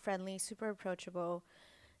 super friendly, super approachable.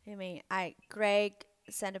 I mean, Greg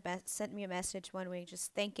sent me a message one week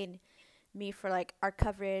just thanking me for like our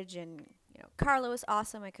coverage, and Carla was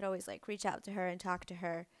awesome. I could always like reach out to her and talk to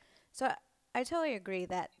her. So I totally agree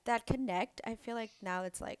that connect. I feel like now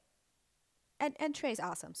it's like, and Trey's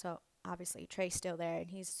awesome. So obviously Trey's still there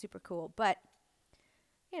and he's super cool. But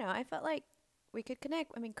I felt like we could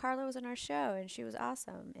connect. I mean, Carla was on our show and she was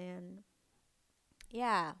awesome, and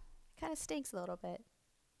yeah, kind of stinks a little bit.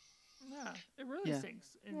 Yeah, it really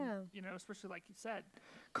stinks. And, Yeah. Especially like you said,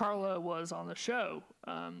 Carla was on the show.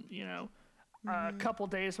 A couple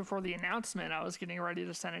days before the announcement, I was getting ready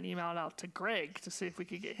to send an email out to Greg to see if we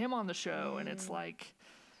could get him on the show. And it's like,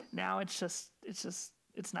 now it's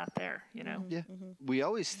not there, Yeah. We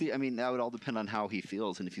always, I mean, that would all depend on how he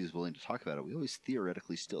feels and if he's willing to talk about it. We always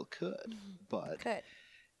theoretically still could, but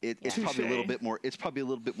it's probably a little bit more,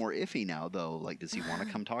 iffy now though. Like, does he want to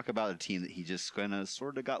come talk about a team that he just kind of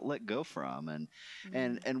sort of got let go from? And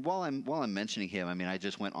while I'm mentioning him, I mean, I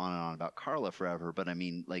just went on and on about Carla forever, but I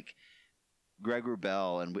mean, like, Greg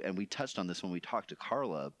Wrubell, and we touched on this when we talked to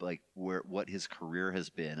Carla, like what his career has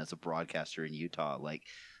been as a broadcaster in Utah, like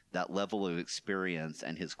that level of experience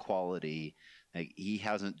and his quality. Like, he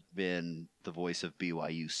hasn't been the voice of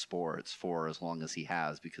BYU sports for as long as he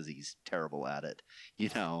has, because he's terrible at it.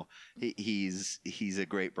 He's a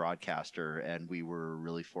great broadcaster, and we were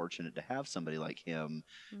really fortunate to have somebody like him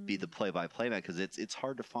be the play-by-play man, because it's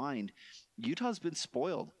hard to find. Utah's been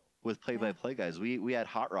spoiled with play-by-play guys. We had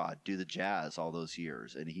Hot Rod do the Jazz all those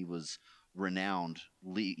years, and he was renowned,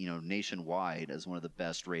 nationwide as one of the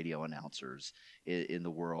best radio announcers in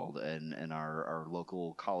the world. And our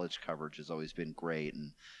local college coverage has always been great,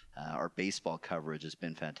 and our baseball coverage has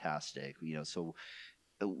been fantastic. So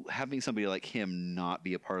having somebody like him not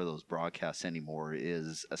be a part of those broadcasts anymore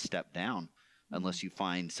is a step down. Unless you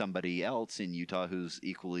find somebody else in Utah who's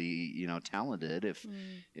equally, talented.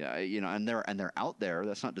 And they're out there.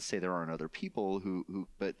 That's not to say there aren't other people who.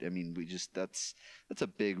 But I mean, that's a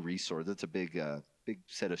big resource. That's a big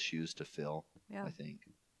set of shoes to fill. Yeah. I think.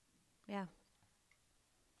 Yeah.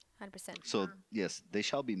 100%. So yes, they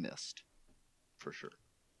shall be missed, for sure.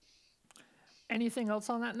 Anything else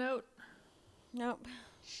on that note? Nope.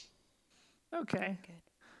 Okay.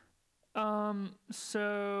 Good.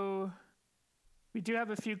 So we do have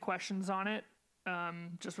a few questions on it.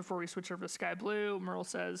 Just before we switch over to Sky Blue, Merle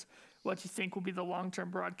says, what do you think will be the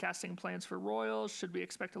long-term broadcasting plans for Royals? Should we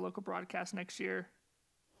expect a local broadcast next year?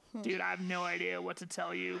 Dude, I have no idea what to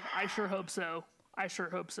tell you. I sure hope so.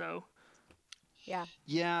 Yeah.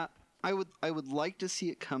 Yeah, I would like to see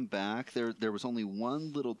it come back. There was only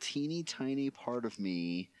one little teeny tiny part of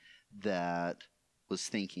me that was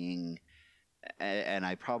thinking, and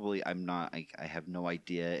I have no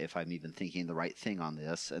idea if I'm even thinking the right thing on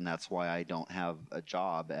this, and that's why I don't have a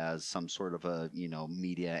job as some sort of a,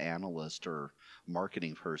 media analyst or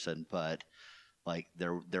marketing person. But like,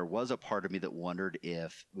 there was a part of me that wondered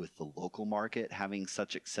if, with the local market having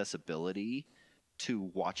such accessibility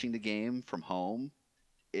to watching the game from home,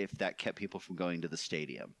 if that kept people from going to the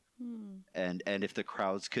stadium. And if the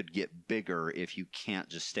crowds could get bigger if you can't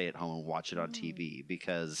just stay at home and watch it on TV.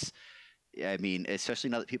 Because I mean,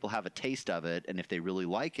 especially now that people have a taste of it, and if they really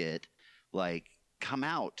like it, like, come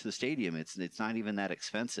out to the stadium. It's not even that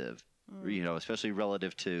expensive, especially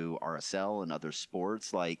relative to RSL and other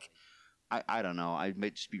sports. Like, I don't know. I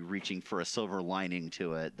might just be reaching for a silver lining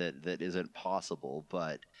to it that isn't possible,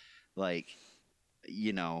 but Like,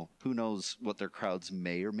 who knows what their crowds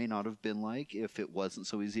may or may not have been like if it wasn't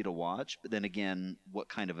so easy to watch. But then again, what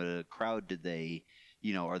kind of a crowd did they,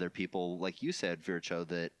 are there people, like you said, Vircho,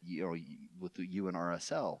 that, with you and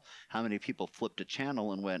RSL, how many people flipped a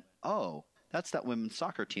channel and went, oh, that's that women's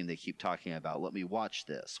soccer team they keep talking about. Let me watch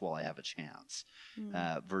this while I have a chance.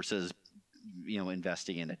 Versus,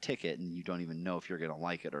 investing in a ticket and you don't even know if you're going to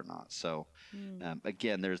like it or not. So,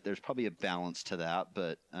 again, there's probably a balance to that,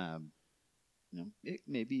 but, it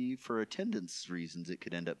maybe for attendance reasons, it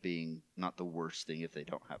could end up being not the worst thing if they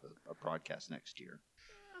don't have a broadcast next year.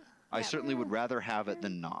 I Yeah. certainly would rather have it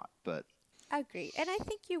than not, but I agree. And I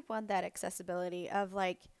think you want that accessibility of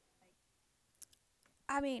like,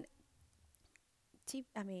 I mean,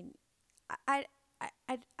 I mean, I,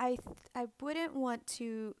 I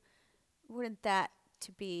wouldn't that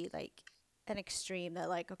to be like an extreme that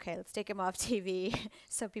like, okay, let's take him off TV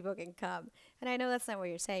so people can come. And I know that's not what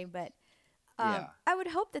you're saying, but yeah. I would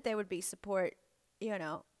hope that there would be support,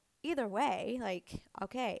 either way. Like,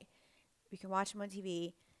 okay, we can watch him on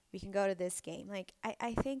TV. We can go to this game. Like,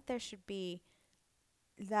 I think there should be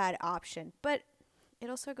that option. But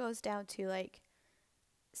it also goes down to, like,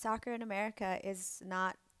 soccer in America is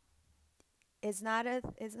not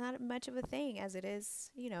much of a thing as it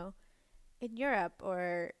is, in Europe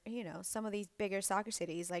or, some of these bigger soccer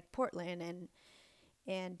cities like Portland and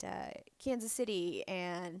Kansas City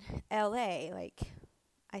and LA, like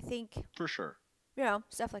I think, For sure.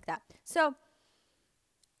 stuff like that. So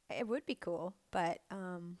it would be cool, but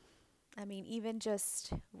I mean, even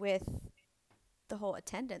just with the whole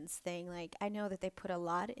attendance thing, like I know that they put a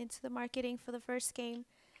lot into the marketing for the first game,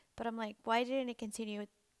 but I'm like, why didn't it continue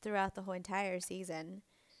throughout the whole entire season?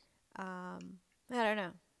 I don't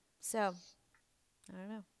know. So I don't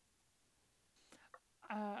know.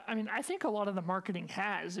 I mean, I think a lot of the marketing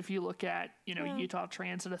has. If you look at, Yeah. Utah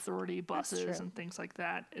Transit Authority That's buses true. and things like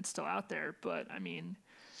that, it's still out there. But I mean,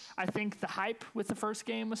 I think the hype with the first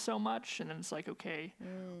game was so much, and then it's like, okay,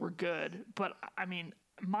 we're good. But I mean,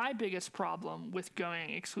 my biggest problem with going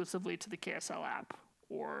exclusively to the KSL app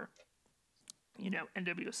or,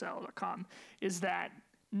 NWSL.com is that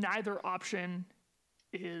neither option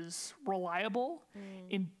is reliable.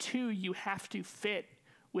 And two, you have to fit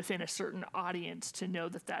within a certain audience to know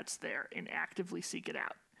that that's there and actively seek it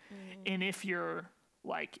out. And if you're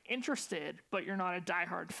like interested, but you're not a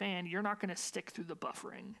diehard fan, you're not going to stick through the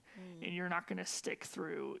buffering and you're not going to stick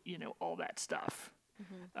through, all that stuff.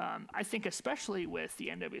 I think especially with the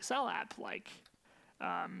NWSL app, like,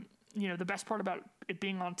 the best part about it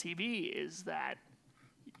being on TV is that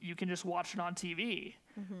you can just watch it on TV.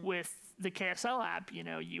 With the KSL app,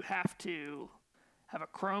 you have to have a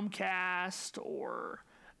Chromecast or,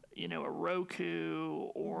 a Roku,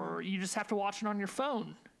 or you just have to watch it on your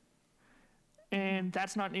phone. And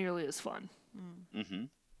that's not nearly as fun. Mm-hmm.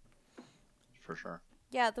 For sure.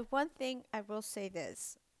 Yeah, the one thing I will say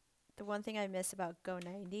this, the one thing I miss about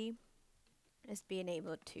Go90 is being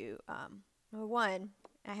able to, number one,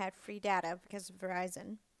 I had free data because of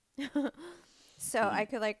Verizon. So I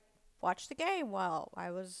could like watch the game while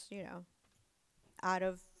I was, out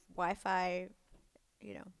of Wi-Fi,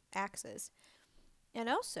 access. And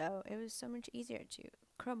also, it was so much easier to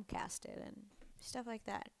Chromecast it and stuff like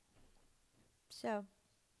that. So,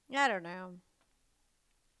 I don't know.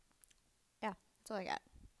 Yeah, that's all I got.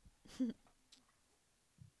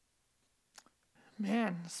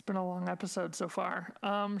 Man, it's been a long episode so far.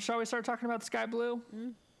 Shall we start talking about Sky Blue?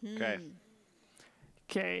 Okay.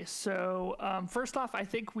 Okay, so first off, I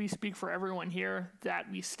think we speak for everyone here that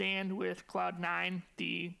we stand with Cloud9,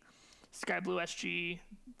 the Sky Blue SG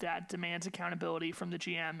that demands accountability from the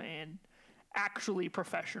GM and actually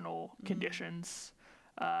professional conditions.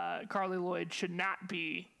 Carly Lloyd should not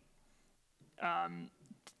be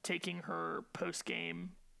taking her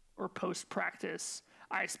post-game or post-practice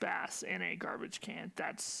ice baths in a garbage can.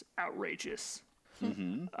 That's outrageous.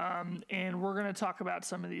 And we're going to talk about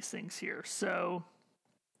some of these things here. So,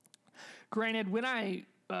 granted,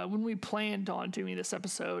 when we planned on doing this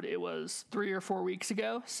episode, it was 3 or 4 weeks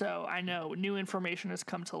ago. So I know new information has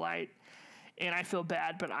come to light, and I feel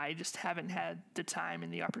bad, but I just haven't had the time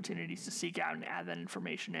and the opportunities to seek out and add that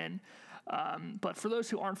information in. But for those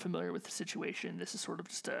who aren't familiar with the situation, this is sort of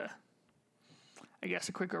just a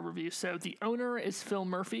quick overview. So the owner is Phil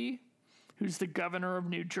Murphy, who's the governor of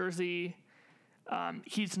New Jersey.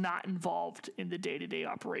 He's not involved in the day-to-day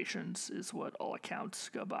operations, is what all accounts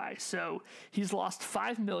go by. So he's lost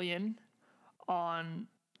 $5 million on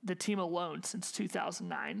the team alone since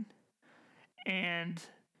 2009, and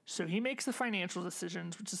so he makes the financial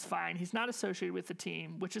decisions, which is fine. He's not associated with the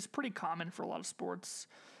team, which is pretty common for a lot of sports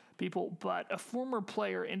people, but a former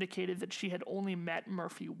player indicated that she had only met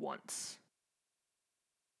Murphy once.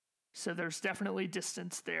 So there's definitely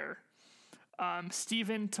distance there.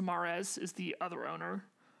 Steven Tamares is the other owner.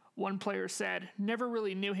 One player said, "Never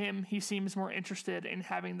really knew him. He seems more interested in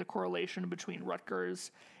having the correlation between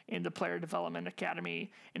Rutgers and the Player Development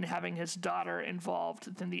Academy and having his daughter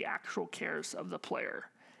involved than the actual cares of the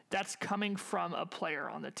player." That's coming from a player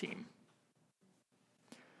on the team.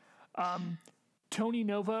 Tony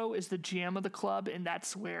Novo is the GM of the club, and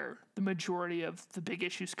that's where the majority of the big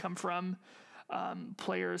issues come from.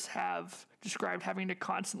 Players have described having to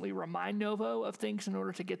constantly remind Novo of things in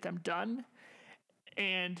order to get them done,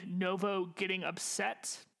 and Novo getting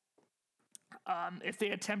upset if they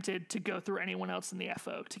attempted to go through anyone else in the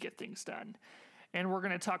FO to get things done. And we're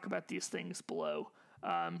going to talk about these things below.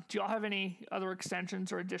 Do y'all have any other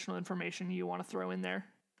extensions or additional information you want to throw in there?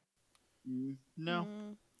 No.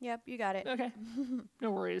 Yep, you got it. Okay, no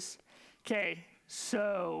worries. Okay,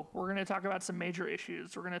 so we're going to talk about some major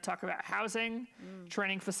issues. We're going to talk about housing,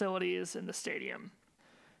 training facilities, and the stadium.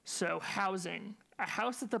 So housing, a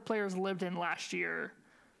house that the players lived in last year,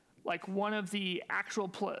 like one of the actual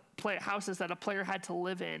play houses that a player had to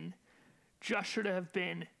live in, just should have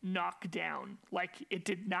been knocked down. Like it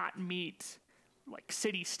did not meet like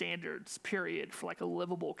city standards, period, for like a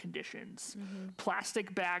livable conditions.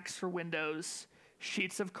 Plastic bags for windows,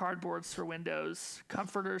 sheets of cardboards for windows,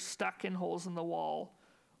 comforters stuck in holes in the wall.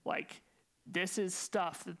 Like this is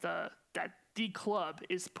stuff that the club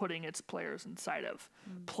is putting its players inside of.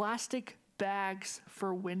 Plastic bags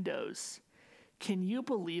for windows. Can you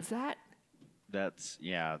believe that? That's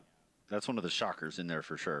one of the shockers in there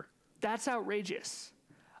for sure. That's outrageous.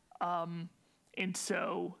 And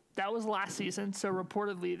so that was last season. So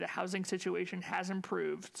reportedly the housing situation has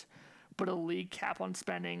improved, but a league cap on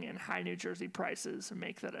spending and high New Jersey prices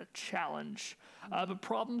make that a challenge. But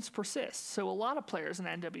problems persist. So a lot of players in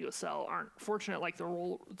NWSL aren't fortunate like the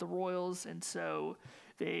Royals, and so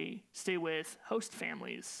they stay with host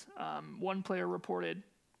families. One player reported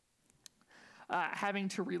having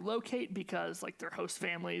to relocate because like their host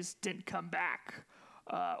families didn't come back,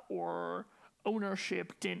 or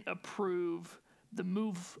ownership didn't approve the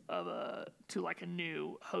move to like a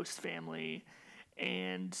new host family,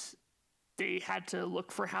 and they had to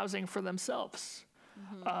look for housing for themselves.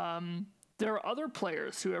 There are other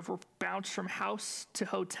players who have bounced from house to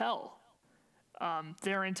hotel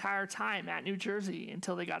their entire time at New Jersey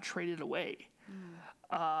until they got traded away.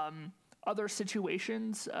 Other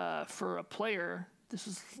situations for a player, this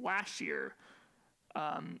was last year,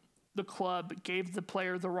 the club gave the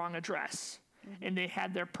player the wrong address, and they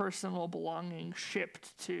had their personal belongings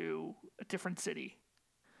shipped to a different city.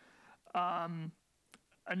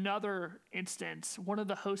 Another instance, one of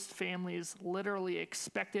the host families literally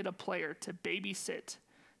expected a player to babysit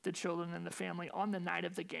the children in the family on the night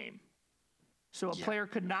of the game. So a player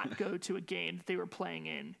could not go to a game that they were playing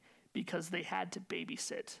in because they had to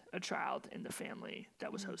babysit a child in the family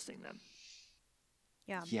that was hosting them.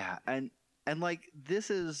 Yeah, and like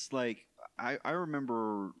this is like I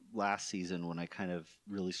remember last season when I kind of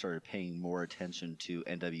really started paying more attention to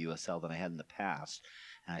NWSL than I had in the past,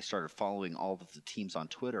 and I started following all of the teams on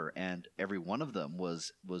Twitter, and every one of them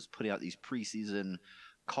was putting out these preseason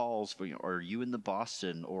calls for, are you in the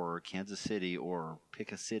Boston or Kansas City or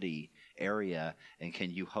pick a city area, and can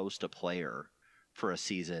you host a player for a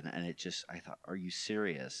season? And I thought, are you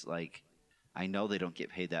serious? Like, I know they don't get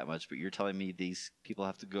paid that much, but you're telling me these people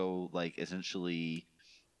have to go like essentially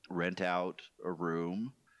rent out a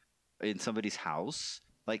room in somebody's house?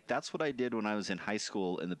 Like, that's what I did when I was in high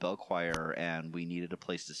school in the bell choir, and we needed a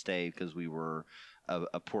place to stay because we were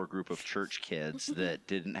a poor group of church kids that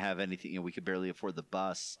didn't have anything. We could barely afford the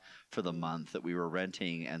bus for the month that we were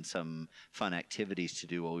renting and some fun activities to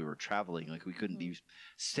do while we were traveling. Like, we couldn't be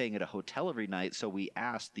staying at a hotel every night, so we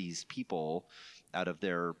asked these people out of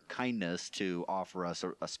their kindness to offer us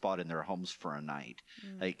a spot in their homes for a night.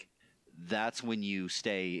 Like, that's when you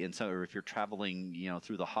stay in some, or if you're traveling,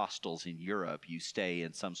 through the hostels in Europe, you stay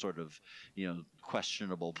in some sort of,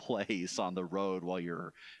 questionable place on the road while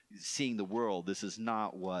you're seeing the world. This is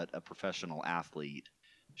not what a professional athlete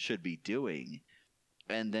should be doing.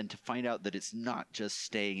 And then to find out that it's not just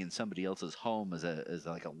staying in somebody else's home as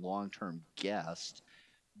like a long-term guest,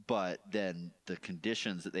 but then the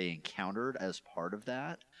conditions that they encountered as part of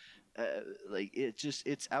that,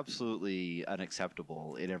 it's absolutely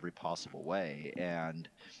unacceptable in every possible way. And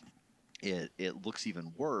it looks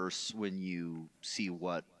even worse when you see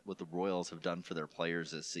what the Royals have done for their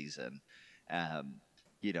players this season.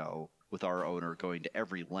 with our owner going to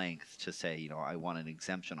every length to say, I want an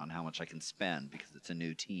exemption on how much I can spend because it's a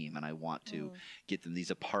new team, and I want to get them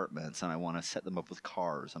these apartments, and I want to set them up with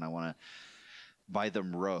cars, and I want to buy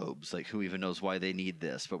them robes. Like, who even knows why they need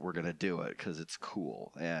this, but we're gonna do it because it's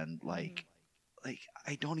cool. And like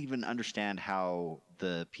I don't even understand how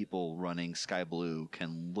the people running Sky Blue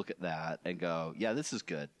can look at that and go, yeah, this is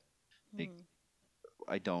good. Like,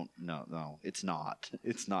 I don't know. No, it's not.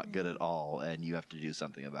 It's not good at all, and you have to do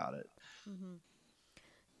something about it.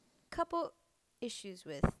 Couple issues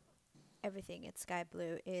with everything at Sky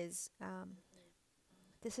Blue is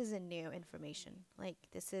this isn't new information. Like,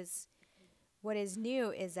 this is what is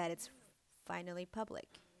new is that it's finally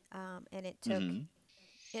public, and it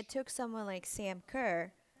took someone like Sam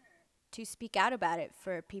Kerr to speak out about it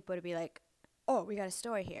for people to be like, oh, we got a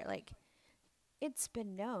story here. Like, it's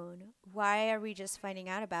been known. Why are we just finding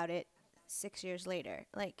out about it 6 years later?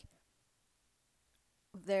 Like,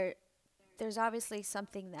 there's obviously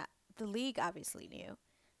something that the league obviously knew.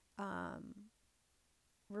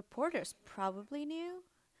 Reporters probably knew.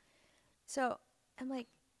 So I'm like,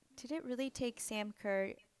 did it really take Sam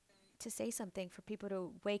Kerr to say something for people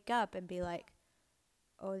to wake up and be like,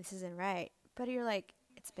 oh, this isn't right? But you're like,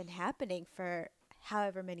 it's been happening for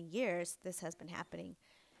however many years this has been happening.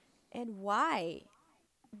 And why?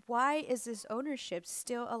 Why is this ownership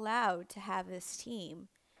still allowed to have this team?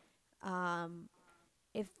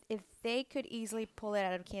 If they could easily pull it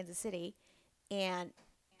out of Kansas City and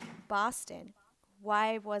Boston,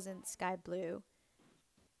 why wasn't Sky Blue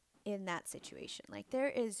in that situation? Like, there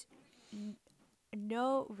is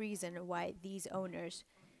no reason why these owners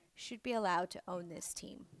should be allowed to own this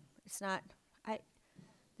team. It's not I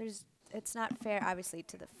there's it's not fair obviously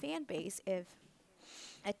to the fan base if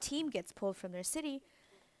a team gets pulled from their city,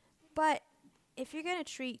 but if you're going to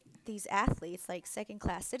treat these athletes like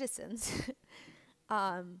second-class citizens,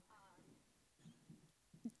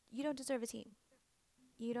 you don't deserve a team.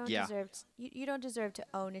 You don't Yeah. deserve you don't deserve to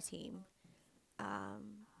own a team.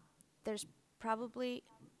 There's probably,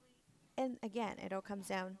 and again, it all comes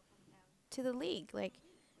down to the league. Like,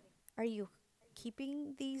 are you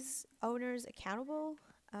keeping these owners accountable?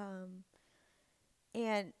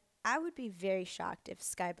 And I would be very shocked if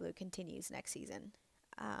Sky Blue continues next season.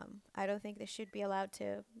 I don't think they should be allowed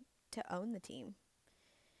to own the team.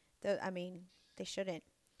 Though, I mean, they shouldn't.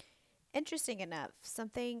 Interesting enough,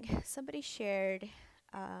 somebody shared.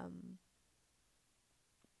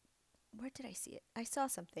 Where did I see it? I saw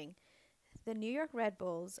something. The New York Red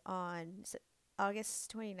Bulls on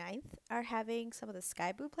August 29th are having some of the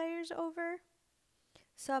Sky Blue players over.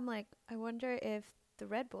 So I'm like, I wonder if the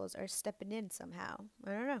Red Bulls are stepping in somehow.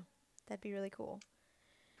 I don't know. That'd be really cool.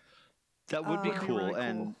 That would be Would be cool. really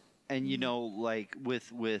cool. And like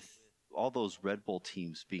with all those Red Bull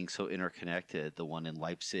teams being so interconnected, the one in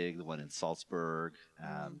Leipzig, the one in Salzburg,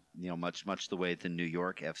 much the way the New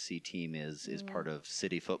York FC team is part of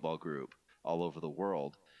City Football Group all over the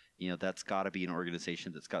world. That's got to be an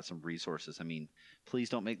organization that's got some resources. I mean, please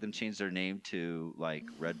don't make them change their name to like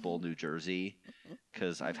Red Bull New Jersey,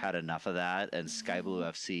 because I've had enough of that. And Sky Blue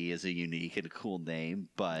FC is a unique and cool name,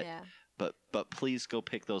 but Yeah. but please go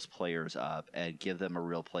pick those players up and give them a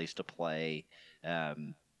real place to play.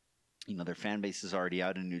 Their fan base is already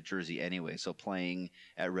out in New Jersey anyway, so playing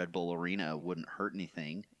at Red Bull Arena wouldn't hurt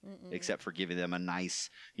anything, except for giving them a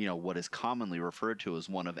nice, what is commonly referred to as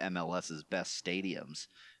one of MLS's best stadiums,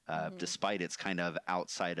 despite its kind of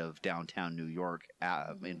outside of downtown New York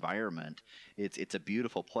environment. It's a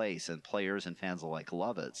beautiful place, and players and fans alike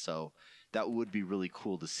love it. So that would be really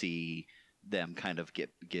cool to see them kind of get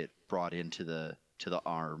brought into the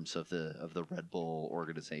arms of the Red Bull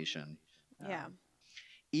organization. Yeah.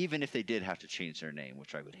 Even if they did have to change their name,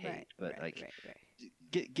 which I would hate, but right.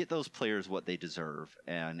 get those players what they deserve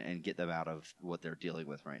and get them out of what they're dealing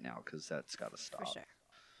with right now, because that's got to stop. For sure.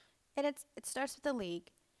 And it starts with the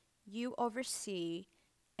league. You oversee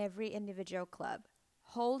every individual club.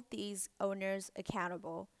 Hold these owners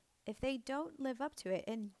accountable. If they don't live up to it,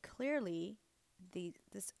 and clearly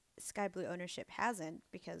this Sky Blue ownership hasn't,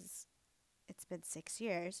 because it's been 6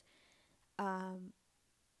 years,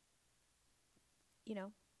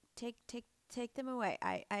 take them away.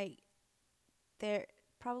 They're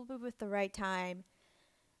probably with the right time.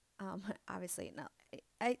 Obviously, no.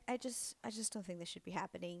 I just don't think this should be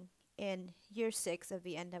happening in year 6 of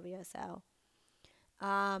the NWSL.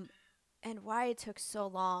 And why it took so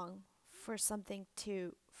long for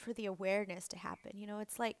the awareness to happen.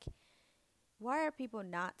 It's like, why are people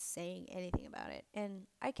not saying anything about it? And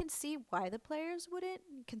I can see why the players wouldn't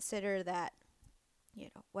consider that,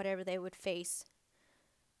 whatever they would face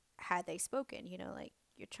had they spoken. Like,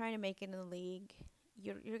 you're trying to make it in the league.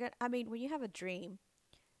 you're gonna. I mean, when you have a dream,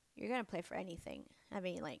 you're gonna play for anything. I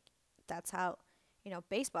mean, like that's how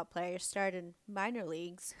baseball players start in minor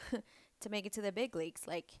leagues to make it to the big leagues.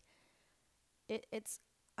 Like it's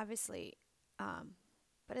obviously,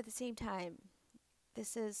 but at the same time,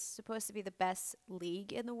 this is supposed to be the best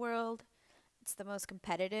league in the world. It's the most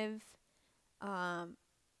competitive, um,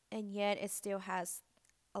 and yet it still has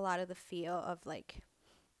a lot of the feel of like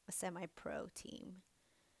a semi-pro team.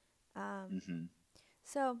 Um, Hmm.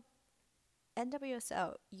 so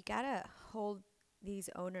NWSL, you gotta hold these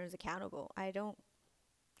owners accountable. I don't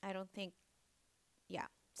think, yeah.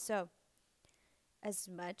 So as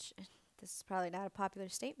much, this is probably not a popular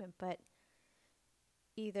statement, but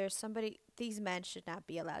either these men should not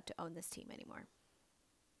be allowed to own this team anymore.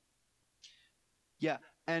 Yeah,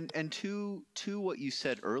 and to what you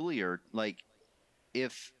said earlier, like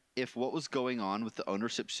if what was going on with the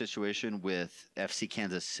ownership situation with FC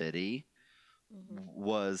Kansas City Hmm.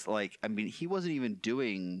 was like, I mean, he wasn't even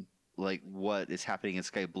doing like what is happening in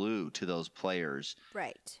Sky Blue to those players,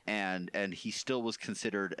 Right. and he still was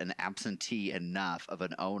considered an absentee enough of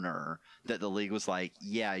an owner that the league was like,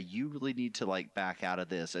 yeah, you really need to like back out of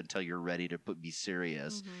this until you're ready to be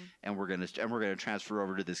serious, Hmm. and we're gonna transfer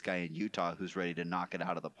over to this guy in Utah who's ready to knock it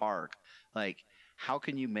out of the park. Like, how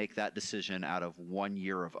can you make that decision out of 1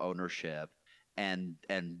 year of ownership and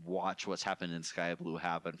watch what's happened in Sky Blue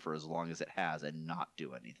happen for as long as it has and not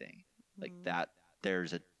do anything like that?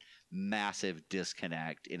 There's a massive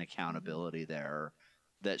disconnect in accountability there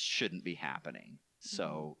that shouldn't be happening. Hmm.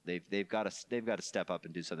 So they've got to step up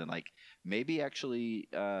and do something, like maybe actually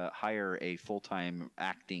hire a full-time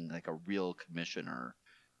acting, like a real commissioner,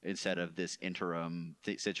 instead of this interim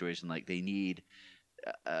situation. Like, they need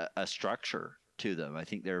a structure to them. I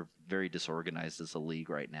think they're very disorganized as a league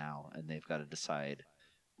right now, and they've got to decide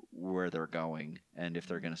where they're going and if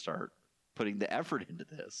they're going to start putting the effort into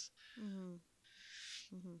this. Hmm.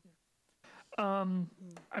 Hmm.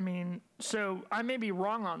 I mean, so I may be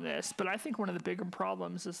wrong on this, but I think one of the bigger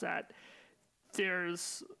problems is that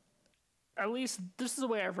there's, at least this is the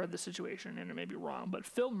way I've read the situation, and it may be wrong, but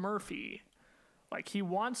Phil Murphy, like, he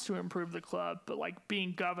wants to improve the club, but like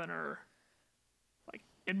being governor, like,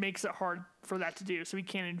 it makes it hard for that to do, so he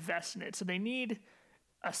can't invest in it. So they need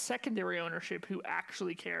a secondary ownership who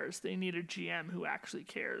actually cares. They need a GM who actually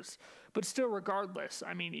cares. But still, regardless,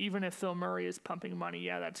 I mean, even if Phil Murray is pumping money,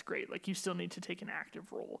 yeah, that's great. Like, you still need to take an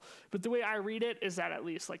active role. But the way I read it is that, at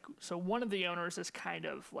least, like, so one of the owners is kind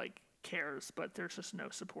of like cares, but there's just no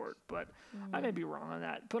support. But I may be wrong on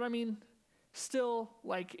that. But I mean, still,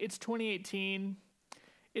 like, it's 2018.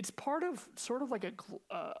 It's part of sort of like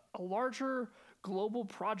a larger global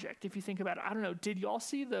project. If you think about it, I don't know. Did y'all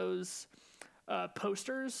see those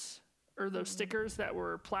posters or those stickers that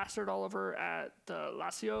were plastered all over at the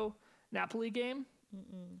Lazio Napoli game?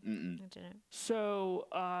 Mm-mm. I didn't. So,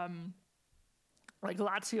 like,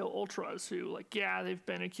 Lazio ultras who, like, yeah, they've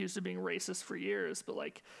been accused of being racist for years, but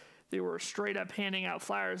like, they were straight up handing out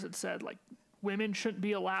flyers that said like women shouldn't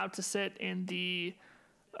be allowed to sit in the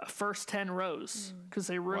first 10 rows because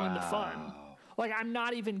they ruin the fun. Wow. Like, I'm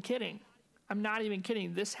not even kidding. I'm not even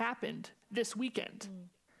kidding. This happened this weekend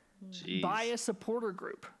by Jeez. a supporter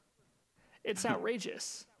group. It's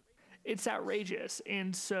outrageous. It's outrageous.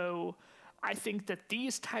 And so I think that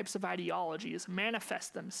these types of ideologies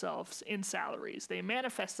manifest themselves in salaries. They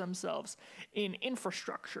manifest themselves in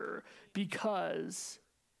infrastructure because,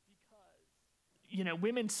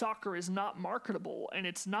 women's soccer is not marketable, and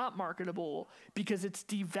it's not marketable because it's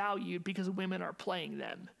devalued because women are playing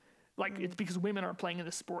them. Like, it's because women are playing in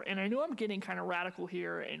the sport. And I know I'm getting kind of radical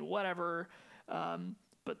here and whatever,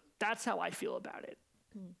 but that's how I feel about it.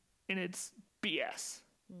 And it's BS.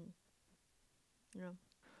 Yeah.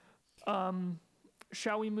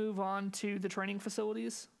 Shall we move on to the training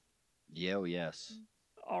facilities? Yeah, oh, yes.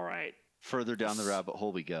 All right. Further down the rabbit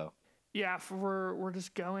hole we go. Yeah, we're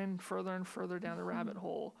just going further and further down the rabbit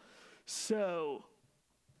hole. So,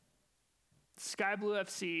 Sky Blue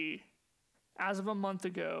FC, as of a month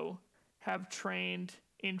ago, have trained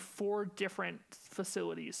in 4 different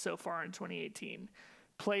facilities so far in 2018.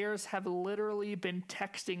 Players have literally been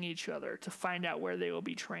texting each other to find out where they will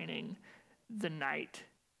be training the night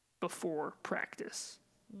before practice.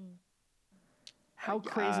 How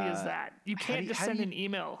crazy is that? You can't just send an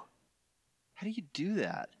email. How do you do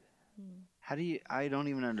that? I don't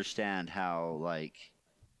even understand how, like,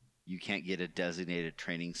 you can't get a designated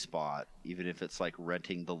training spot, even if it's like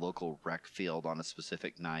renting the local rec field on a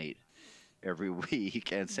specific night every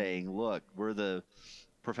week and saying, look, we're the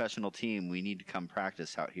professional team. We need to come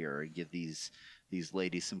practice out here and give these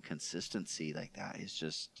ladies some consistency. Like, that is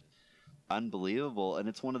just unbelievable. And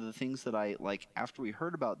it's one of the things that I like. After we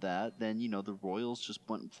heard about that, then the Royals just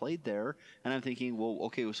went and played there, and I'm thinking, well,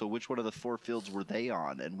 okay, so which one of the 4 fields were they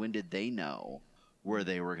on, and when did they know where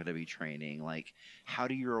they were going to be training? Like, how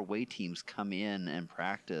do your away teams come in and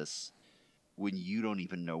practice when you don't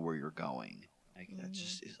even know where you're going? Like, that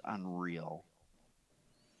just is unreal.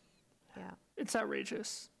 Yeah. It's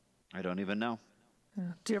outrageous. I don't even know.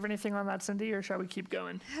 Do you have anything on that, Cindy, or shall we keep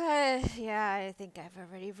going? Yeah, I think I've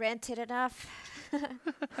already ranted enough.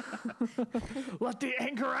 Let the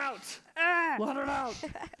anger out. Let it out.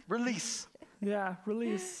 Release. Yeah,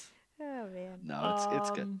 release. Oh, man. No,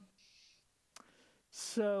 it's good.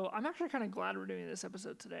 So I'm actually kind of glad we're doing this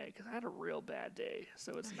episode today because I had a real bad day.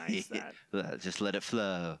 So it's nice that Just let it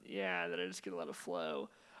flow. that I just get to let it flow.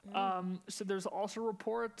 So there's also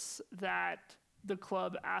reports that the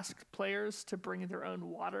club asked players to bring their own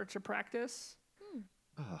water to practice.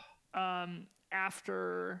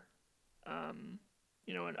 After an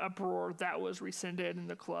uproar that was rescinded, and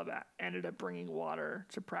the club ended up bringing water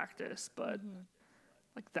to practice, but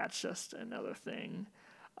like that's just another thing.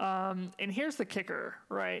 And here's the kicker,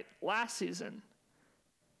 right? Last season,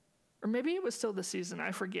 or maybe it was still this season,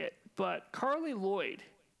 I forget, but Carly Lloyd,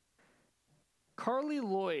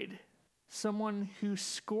 someone who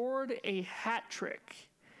scored a hat trick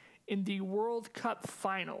in the World Cup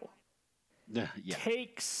final, Yeah.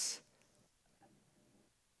 takes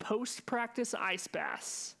post-practice ice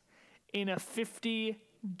baths in a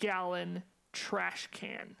 50-gallon trash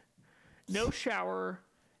can. No shower,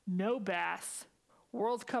 no bath,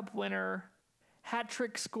 World Cup winner, hat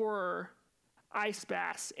trick scorer, ice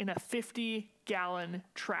baths in a 50-gallon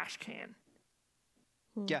trash can.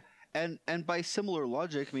 Yeah, and by similar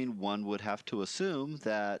logic, I mean, one would have to assume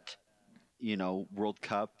that, World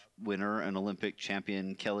Cup winner and Olympic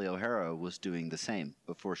champion Kelly O'Hara was doing the same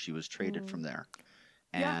before she was traded from there,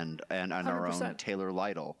 Yeah, and our own 100%. Taylor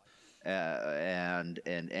Lytle, and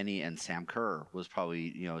Sam Kerr was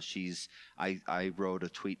probably, I wrote a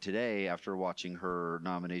tweet today after watching her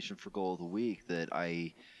nomination for Goal of the Week that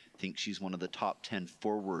I think she's one of the top 10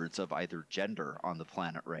 forwards of either gender on the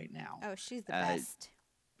planet right now. Oh, she's the best.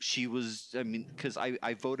 She was, because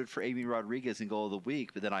I voted for Amy Rodriguez in Goal of the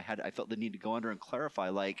Week, but then I felt the need to go under and clarify,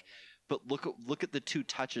 but look at the 2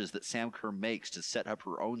 touches that Sam Kerr makes to set up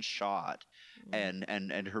her own shot, and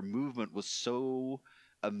her movement was so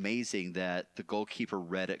amazing that the goalkeeper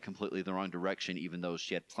read it completely the wrong direction, even though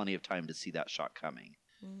she had plenty of time to see that shot coming.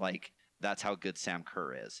 Like, that's how good Sam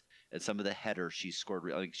Kerr is. And some of the headers she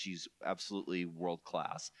scored, like, she's absolutely world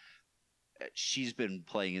class. She's been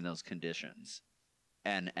playing in those conditions.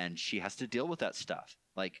 And she has to deal with that stuff.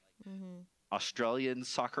 Like, Australian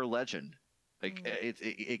soccer legend. Like,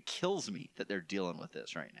 it kills me that they're dealing with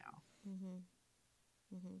this right now.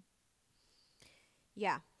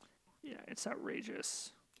 Yeah. Yeah, it's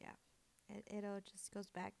outrageous. Yeah. It all just goes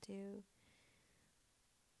back to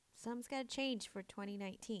something's got to change for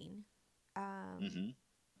 2019.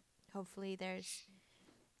 Hopefully there's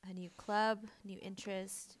a new club, new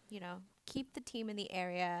interest, keep the team in the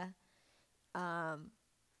area. I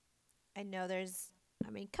know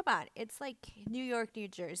come on, it's like New York, New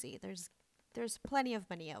Jersey. There's plenty of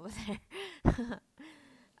money over there.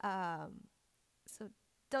 So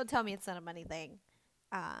don't tell me it's not a money thing.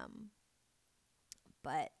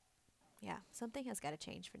 But yeah, something has got to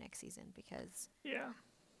change for next season because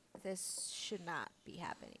this should not be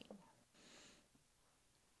happening.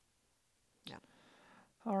 No.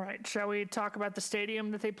 All right, shall we talk about the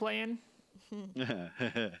stadium that they play in?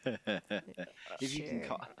 If you can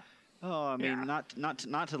call, Yeah.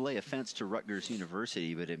 not to lay offense to Rutgers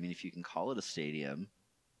University, but I mean, if you can call it a stadium,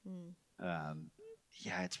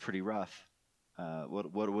 it's pretty rough.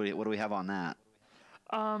 What do we have on that?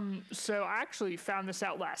 So I actually found this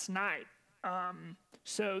out last night.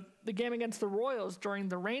 So the game against the Royals during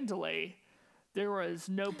the rain delay, there was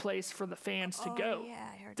no place for the fans to go. Yeah,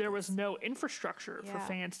 I heard There this. was no infrastructure for Yeah.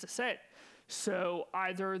 fans to sit. So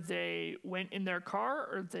either they went in their car,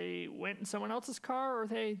 or they went in someone else's car, or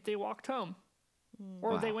they walked home.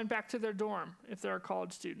 Or they Wow. went back to their dorm if they're a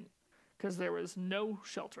college student, because there was no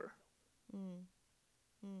shelter.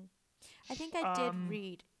 I think I did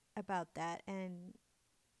read about that, and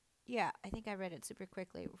yeah, I think I read it super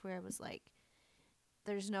quickly where it was like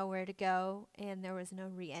there's nowhere to go and there was no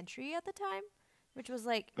re-entry at the time, which was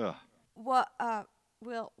like, Ugh. what?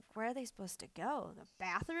 Well, where are they supposed to go? The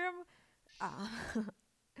bathroom?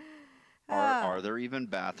 Are there even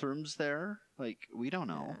bathrooms there? Like, we don't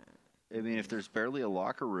know. I mean, if there's barely a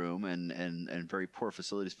locker room and very poor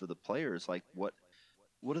facilities for the players, like what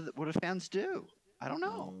do fans do? I don't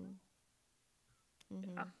know.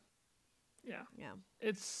 Yeah. Yeah.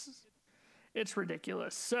 It's It's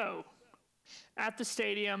ridiculous. So, at the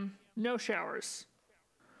stadium, no showers.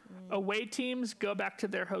 Away teams go back to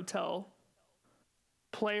their hotel.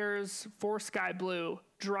 Players for Sky Blue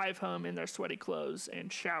drive home in their sweaty clothes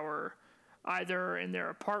and shower either in their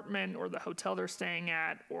apartment or the hotel they're staying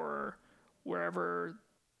at or wherever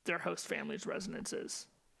their host family's residence is.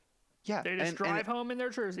 Yeah, They just drive home in their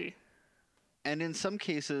jersey. and in some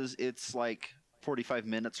cases, it's like 45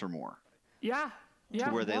 minutes or more Yeah. Yeah.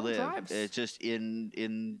 to where they long live. drives. It's just in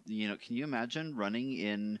can you imagine running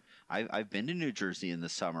in? I've been to New Jersey in the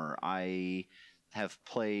summer. I have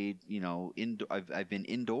played, I've been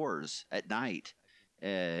indoors at night,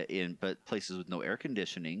 but places with no air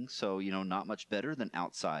conditioning, so not much better than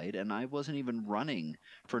outside. And I wasn't even running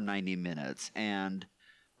for 90 minutes, and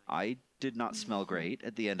I did not smell great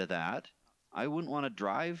at the end of that. I wouldn't want to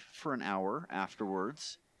drive for an hour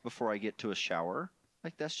afterwards before I get to a shower.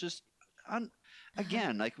 Like that's just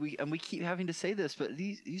again, like we keep having to say this, but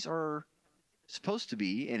these are supposed to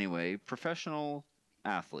be anyway professional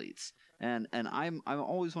athletes. And I'm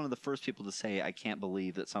always one of the first people to say I can't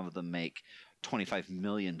believe that some of them make $25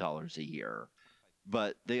 million a year.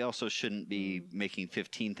 But they also shouldn't be making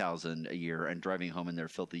 $15,000 a year and driving home in their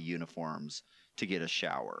filthy uniforms to get a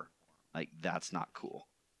shower. Like that's not cool.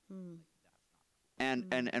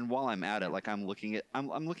 And while I'm at it, like I'm looking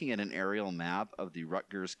at an aerial map of the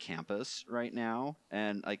Rutgers campus right now,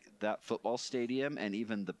 and like that football stadium and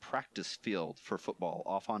even the practice field for football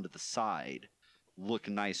off onto the side look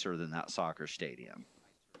nicer than that soccer stadium.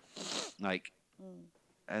 Like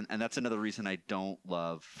and that's another reason I don't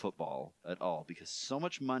love football at all, because so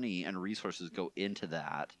much money and resources go into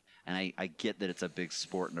that. And I get that it's a big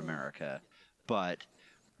sport in America, but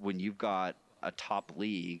when you've got a top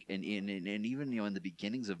league and even in the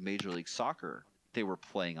beginnings of Major League Soccer, they were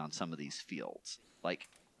playing on some of these fields. Like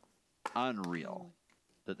unreal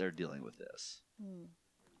that they're dealing with this.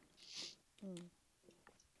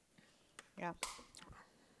 Yeah.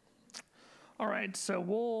 All right, so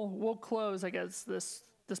we'll close, I guess, this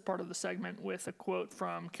part of the segment with a quote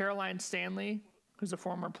from Caroline Stanley, who's a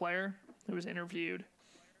former player who was interviewed.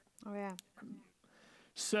 Oh yeah.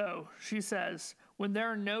 So she says, when there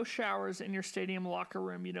are no showers in your stadium locker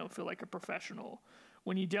room, you don't feel like a professional.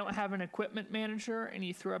 When you don't have an equipment manager and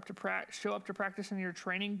you show up to practice in your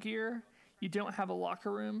training gear, you don't have a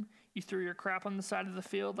locker room, you threw your crap on the side of the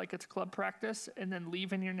field like it's club practice, and then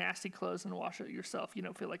leave in your nasty clothes and wash it yourself, you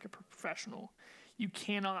don't feel like a professional. You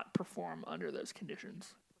cannot perform under those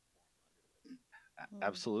conditions.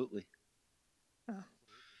 Absolutely.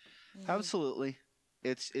 Absolutely.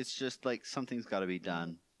 It's just like something's got to be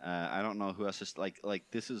done. I don't know who else is like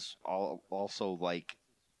this is all also like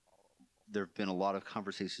there have been a lot of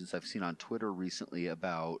conversations I've seen on Twitter recently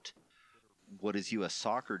about what is U.S.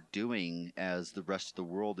 soccer doing as the rest of the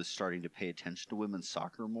world is starting to pay attention to women's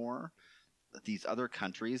soccer more. These other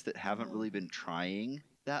countries that haven't really been trying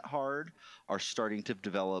that hard are starting to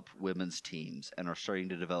develop women's teams and are starting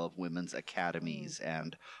to develop women's academies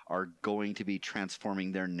and are going to be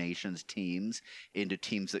transforming their nation's teams into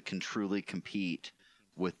teams that can truly compete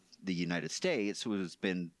with the United States, who has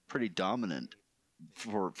been pretty dominant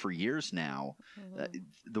for years now.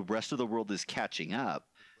 The rest of the world is catching up.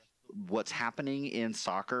 What's happening in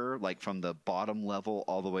soccer, like from the bottom level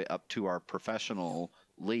all the way up to our professional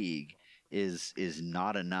league, is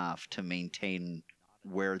not enough to maintain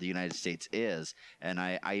where the United States is. And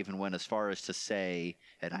I even went as far as to say,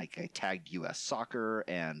 and I tagged U.S. Soccer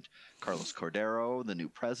and Carlos Cordero, the new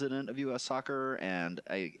president of U.S. Soccer, and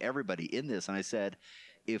everybody in this, and I said,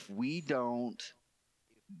 if we don't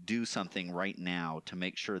do something right now to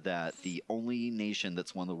make sure that the only nation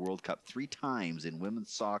that's won the World Cup 3 times in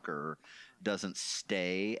women's soccer doesn't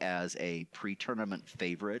stay as a pre-tournament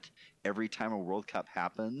favorite every time a World Cup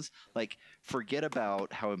happens, like forget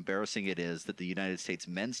about how embarrassing it is that the United States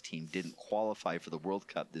men's team didn't qualify for the World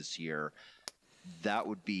Cup this year. That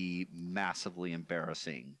would be massively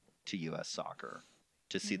embarrassing to U.S. soccer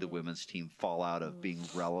to see the women's team fall out of being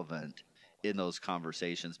relevant in those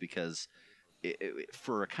conversations, because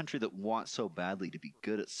for a country that wants so badly to be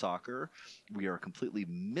good at soccer, we are completely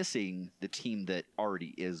missing the team that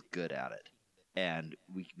already is good at it. And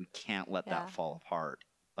we can't let that fall apart.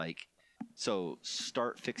 Like, so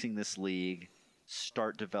start fixing this league,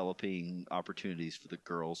 start developing opportunities for the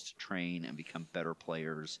girls to train and become better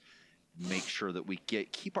players. Make sure that we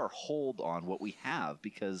keep our hold on what we have,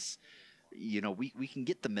 because, we can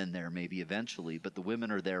get the men there maybe eventually, but the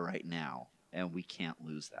women are there right now, and we can't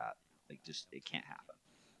lose that. Like, just, it can't happen.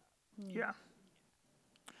 Yeah.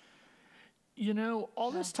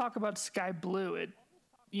 All this talk about Sky Blue, it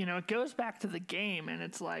goes back to the game, and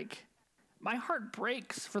it's like, my heart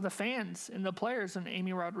breaks for the fans and the players when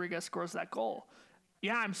Amy Rodriguez scores that goal.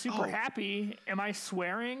 Yeah, I'm super happy. Am I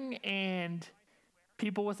swearing and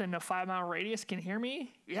people within a 5-mile radius can hear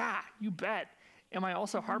me? Yeah, you bet. Am I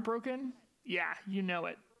also heartbroken? Yeah, you know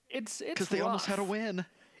it. It's because they almost had a win,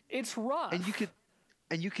 It's rough. and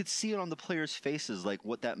you could see it on the players' faces, like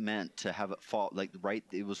what that meant to have it fall. Like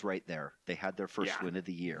it was right there. They had their first win of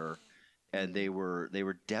the year, and they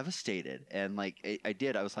were devastated. And like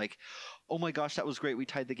I was like, oh my gosh, that was great. We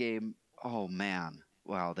tied the game. Oh man,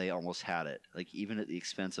 wow, they almost had it. Like even at the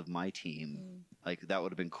expense of my team, like that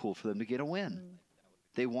would have been cool for them to get a win.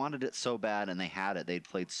 They wanted it so bad, and they had it. They'd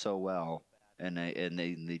played so well, and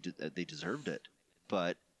they deserved it.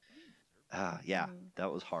 But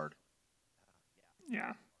that was hard.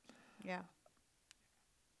 Yeah. Yeah.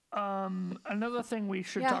 Another thing we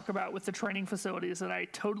should talk about with the training facilities that I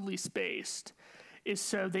totally spaced is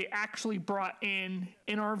so they actually brought in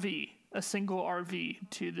an RV, a single RV,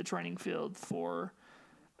 to the training field for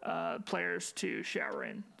players to shower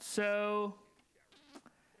in. So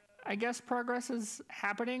I guess progress is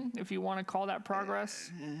happening, if you want to call that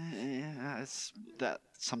progress. Yeah, it's that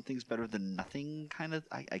something's better than nothing, kind of.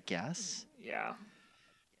 I guess. Yeah.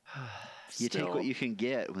 You take what you can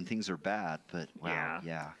get when things are bad, but wow,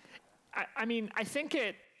 yeah. I mean, I think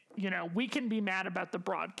we can be mad about the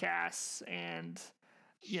broadcasts and,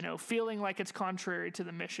 feeling like it's contrary to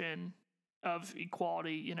the mission of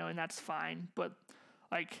equality, and that's fine. But,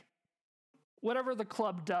 like, whatever the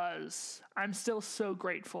club does, I'm still so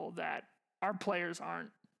grateful that our players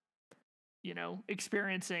aren't,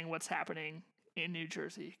 experiencing what's happening in New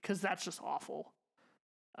Jersey, because that's just awful.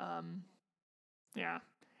 Yeah.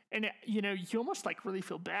 And, you almost, like, really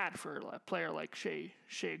feel bad for a player like Shea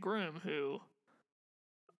Groom, who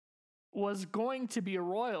was going to be a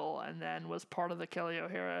Royal and then was part of the Kelly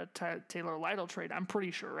O'Hara Taylor Lytle trade. I'm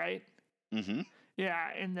pretty sure, right? Mm-hmm. Yeah,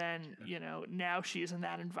 and then, now she's in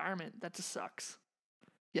that environment. That just sucks.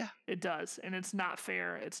 Yeah. It does. And it's not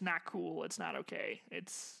fair. It's not cool. It's not okay.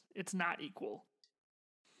 It's not equal.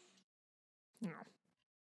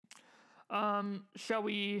 Shall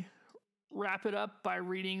we wrap it up by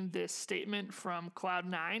reading this statement from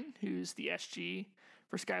Cloud9, who's the SG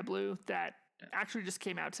for Sky Blue, that actually just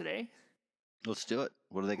came out today? Let's do it.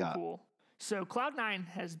 What do they got? Cool. So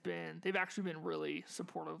Cloud9 they've actually been really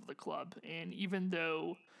supportive of the club. And even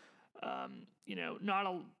though, I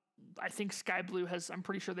think Sky Blue I'm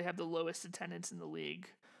pretty sure they have the lowest attendance in the league.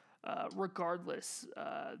 Regardless,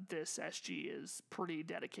 this SG is pretty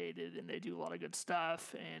dedicated and they do a lot of good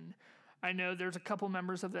stuff. And I know there's a couple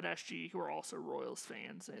members of that SG who are also Royals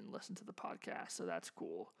fans and listen to the podcast, so that's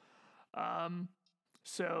cool.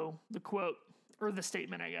 So the quote, or the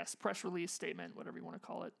statement, I guess, press release statement, whatever you want to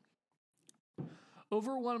call it.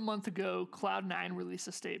 Over 1 month ago, Cloud9 released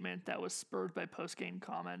a statement that was spurred by post-game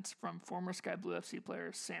comments from former Sky Blue FC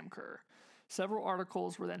player Sam Kerr. Several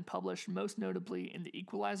articles were then published, most notably in The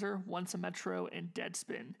Equalizer, Once a Metro, and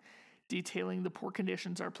Deadspin, detailing the poor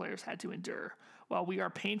conditions our players had to endure. While we are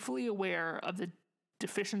painfully aware of the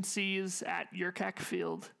deficiencies at Yurkak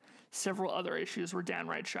Field, several other issues were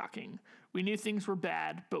downright shocking. We knew things were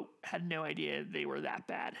bad, but had no idea they were that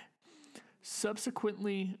bad.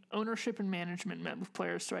 Subsequently, ownership and management met with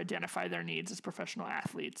players to identify their needs as professional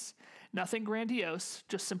athletes. Nothing grandiose,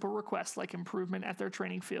 just simple requests like improvement at their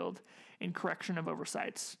training field and correction of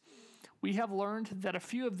oversights. We have learned that a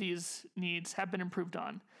few of these needs have been improved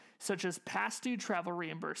on, such as past due travel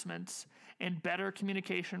reimbursements and better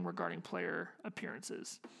communication regarding player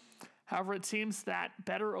appearances. However, it seems that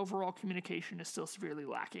better overall communication is still severely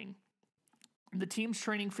lacking. The team's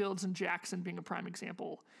training fields in Jackson being a prime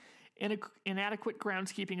example. Inadequate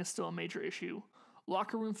groundskeeping is still a major issue.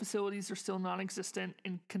 Locker room facilities are still non-existent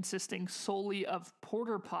and consisting solely of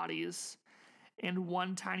porta potties and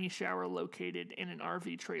one tiny shower located in an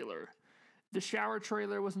RV trailer. The shower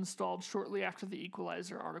trailer was installed shortly after the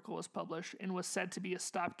Equalizer article was published and was said to be a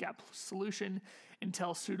stopgap solution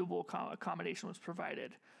until suitable accommodation was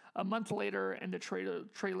provided. A month later, and the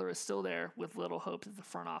trailer is still there, with little hope that the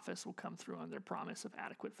front office will come through on their promise of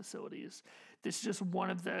adequate facilities. This is just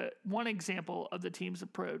one example of the team's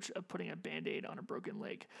approach of putting a Band-Aid on a broken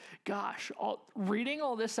leg. Gosh, reading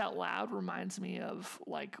all this out loud reminds me of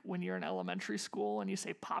like when you're in elementary school and you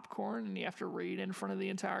say popcorn and you have to read in front of the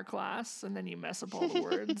entire class and then you mess up all the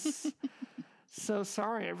words. So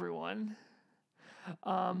sorry, everyone.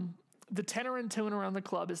 The tenor and tone around the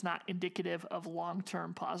club is not indicative of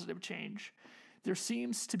long-term positive change. There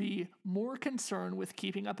seems to be more concern with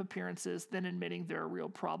keeping up appearances than admitting there are real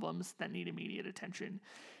problems that need immediate attention.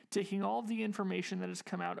 Taking all of the information that has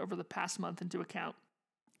come out over the past month into account,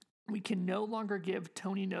 We can no longer give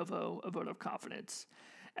Tony Novo a vote of confidence.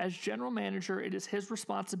 As general manager, it is his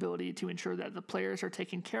responsibility to ensure that the players are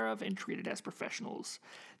taken care of and treated as professionals.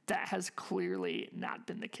 That has clearly not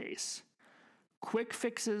been the case. Quick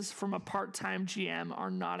fixes from a part-time GM are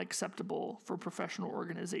not acceptable for a professional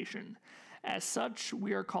organization. As such,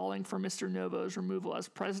 we are calling for Mr. Novo's removal as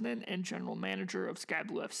president and general manager of Sky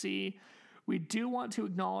Blue FC. We do want to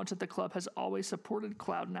acknowledge that the club has always supported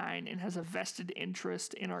Cloud9 and has a vested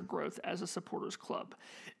interest in our growth as a supporters club.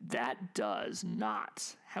 That does not,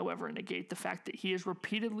 however, negate the fact that he has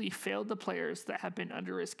repeatedly failed the players that have been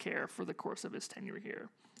under his care for the course of his tenure here.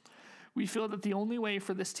 We feel that the only way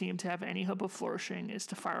for this team to have any hope of flourishing is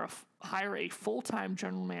to hire a full-time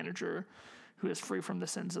general manager who is free from the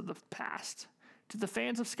sins of the past. To the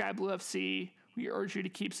fans of Sky Blue FC, we urge you to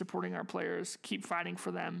keep supporting our players, keep fighting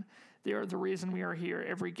for them. They are the reason we are here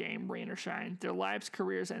every game, rain or shine. Their lives,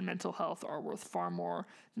 careers, and mental health are worth far more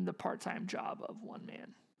than the part-time job of one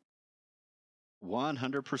man.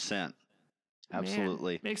 100%.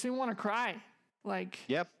 Absolutely. Man, makes me want to cry. Like,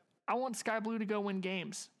 Yep. I want Sky Blue to go win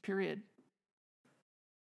games, period.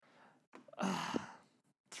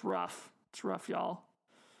 It's rough. It's rough, y'all.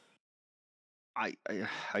 I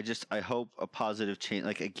hope a positive change.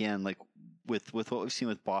 Like, again, like with what we've seen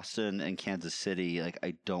with Boston and Kansas City, like,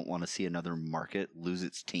 I don't want to see another market lose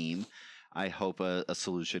its team. I hope a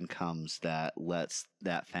solution comes that lets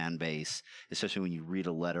that fan base, especially when you read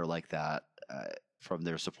a letter like that from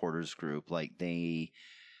their supporters group, like I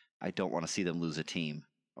don't want to see them lose a team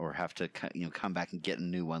or have to come back and get a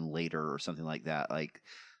new one later or something like that. Like,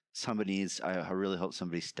 I really hope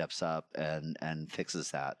somebody steps up and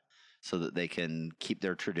fixes that, so that they can keep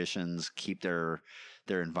their traditions, keep their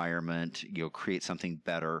environment, create something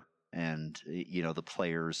better, and the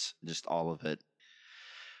players, just all of it.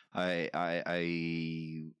 I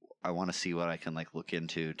want to see what I can look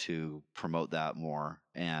into to promote that more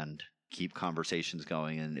and keep conversations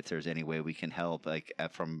going. And if there's any way we can help,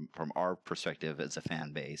 from our perspective as a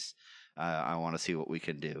fan base, I want to see what we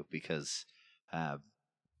can do, because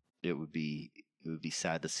it would be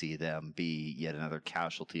sad to see them be yet another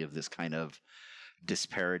casualty of this kind of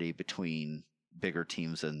disparity between bigger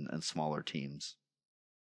teams and smaller teams.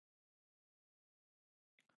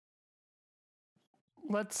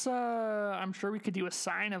 Let's I'm sure we could do a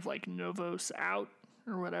sign of Novos out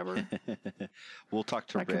or whatever. We'll talk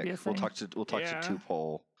to That could be a Rick. We'll thing. talk to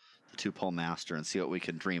Two-Pole, the Two-Pole Master, and see what we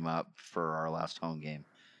can dream up for our last home game.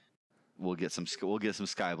 We'll get some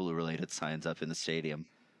Sky Blue related signs up in the stadium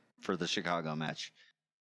for the Chicago match.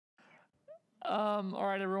 All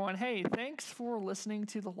right, everyone. Hey, thanks for listening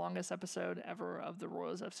to the longest episode ever of the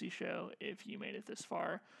Royals FC show. If you made it this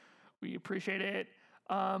far, we appreciate it.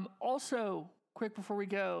 Also, quick before we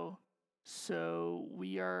go, so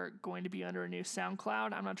we are going to be under a new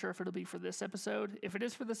SoundCloud. I'm not sure if it'll be for this episode. If it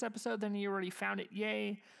is for this episode, then you already found it.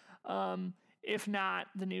 Yay. If not,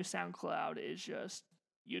 the new SoundCloud is just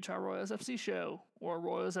Utah Royals FC show or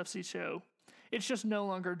Royals FC show. It's just no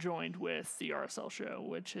longer joined with the RSL show,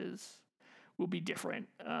 which will be different.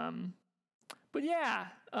 But yeah,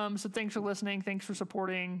 so thanks for listening. Thanks for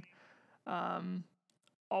supporting.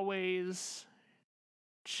 Always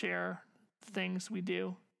share things we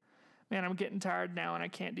do. Man, I'm getting tired now and I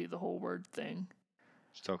can't do the whole word thing.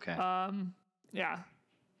 It's okay. Yeah.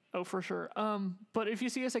 Oh, for sure. But if you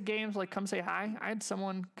see us at games, come say hi. I had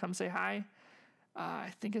someone come say hi.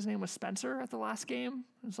 I think his name was Spencer at the last game.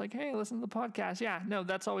 It's like, hey, listen to the podcast. Yeah, no,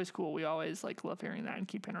 that's always cool. We always love hearing that and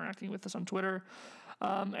keep interacting with us on Twitter.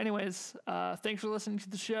 Anyways, thanks for listening to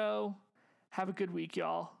the show. Have a good week,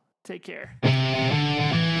 y'all. Take care.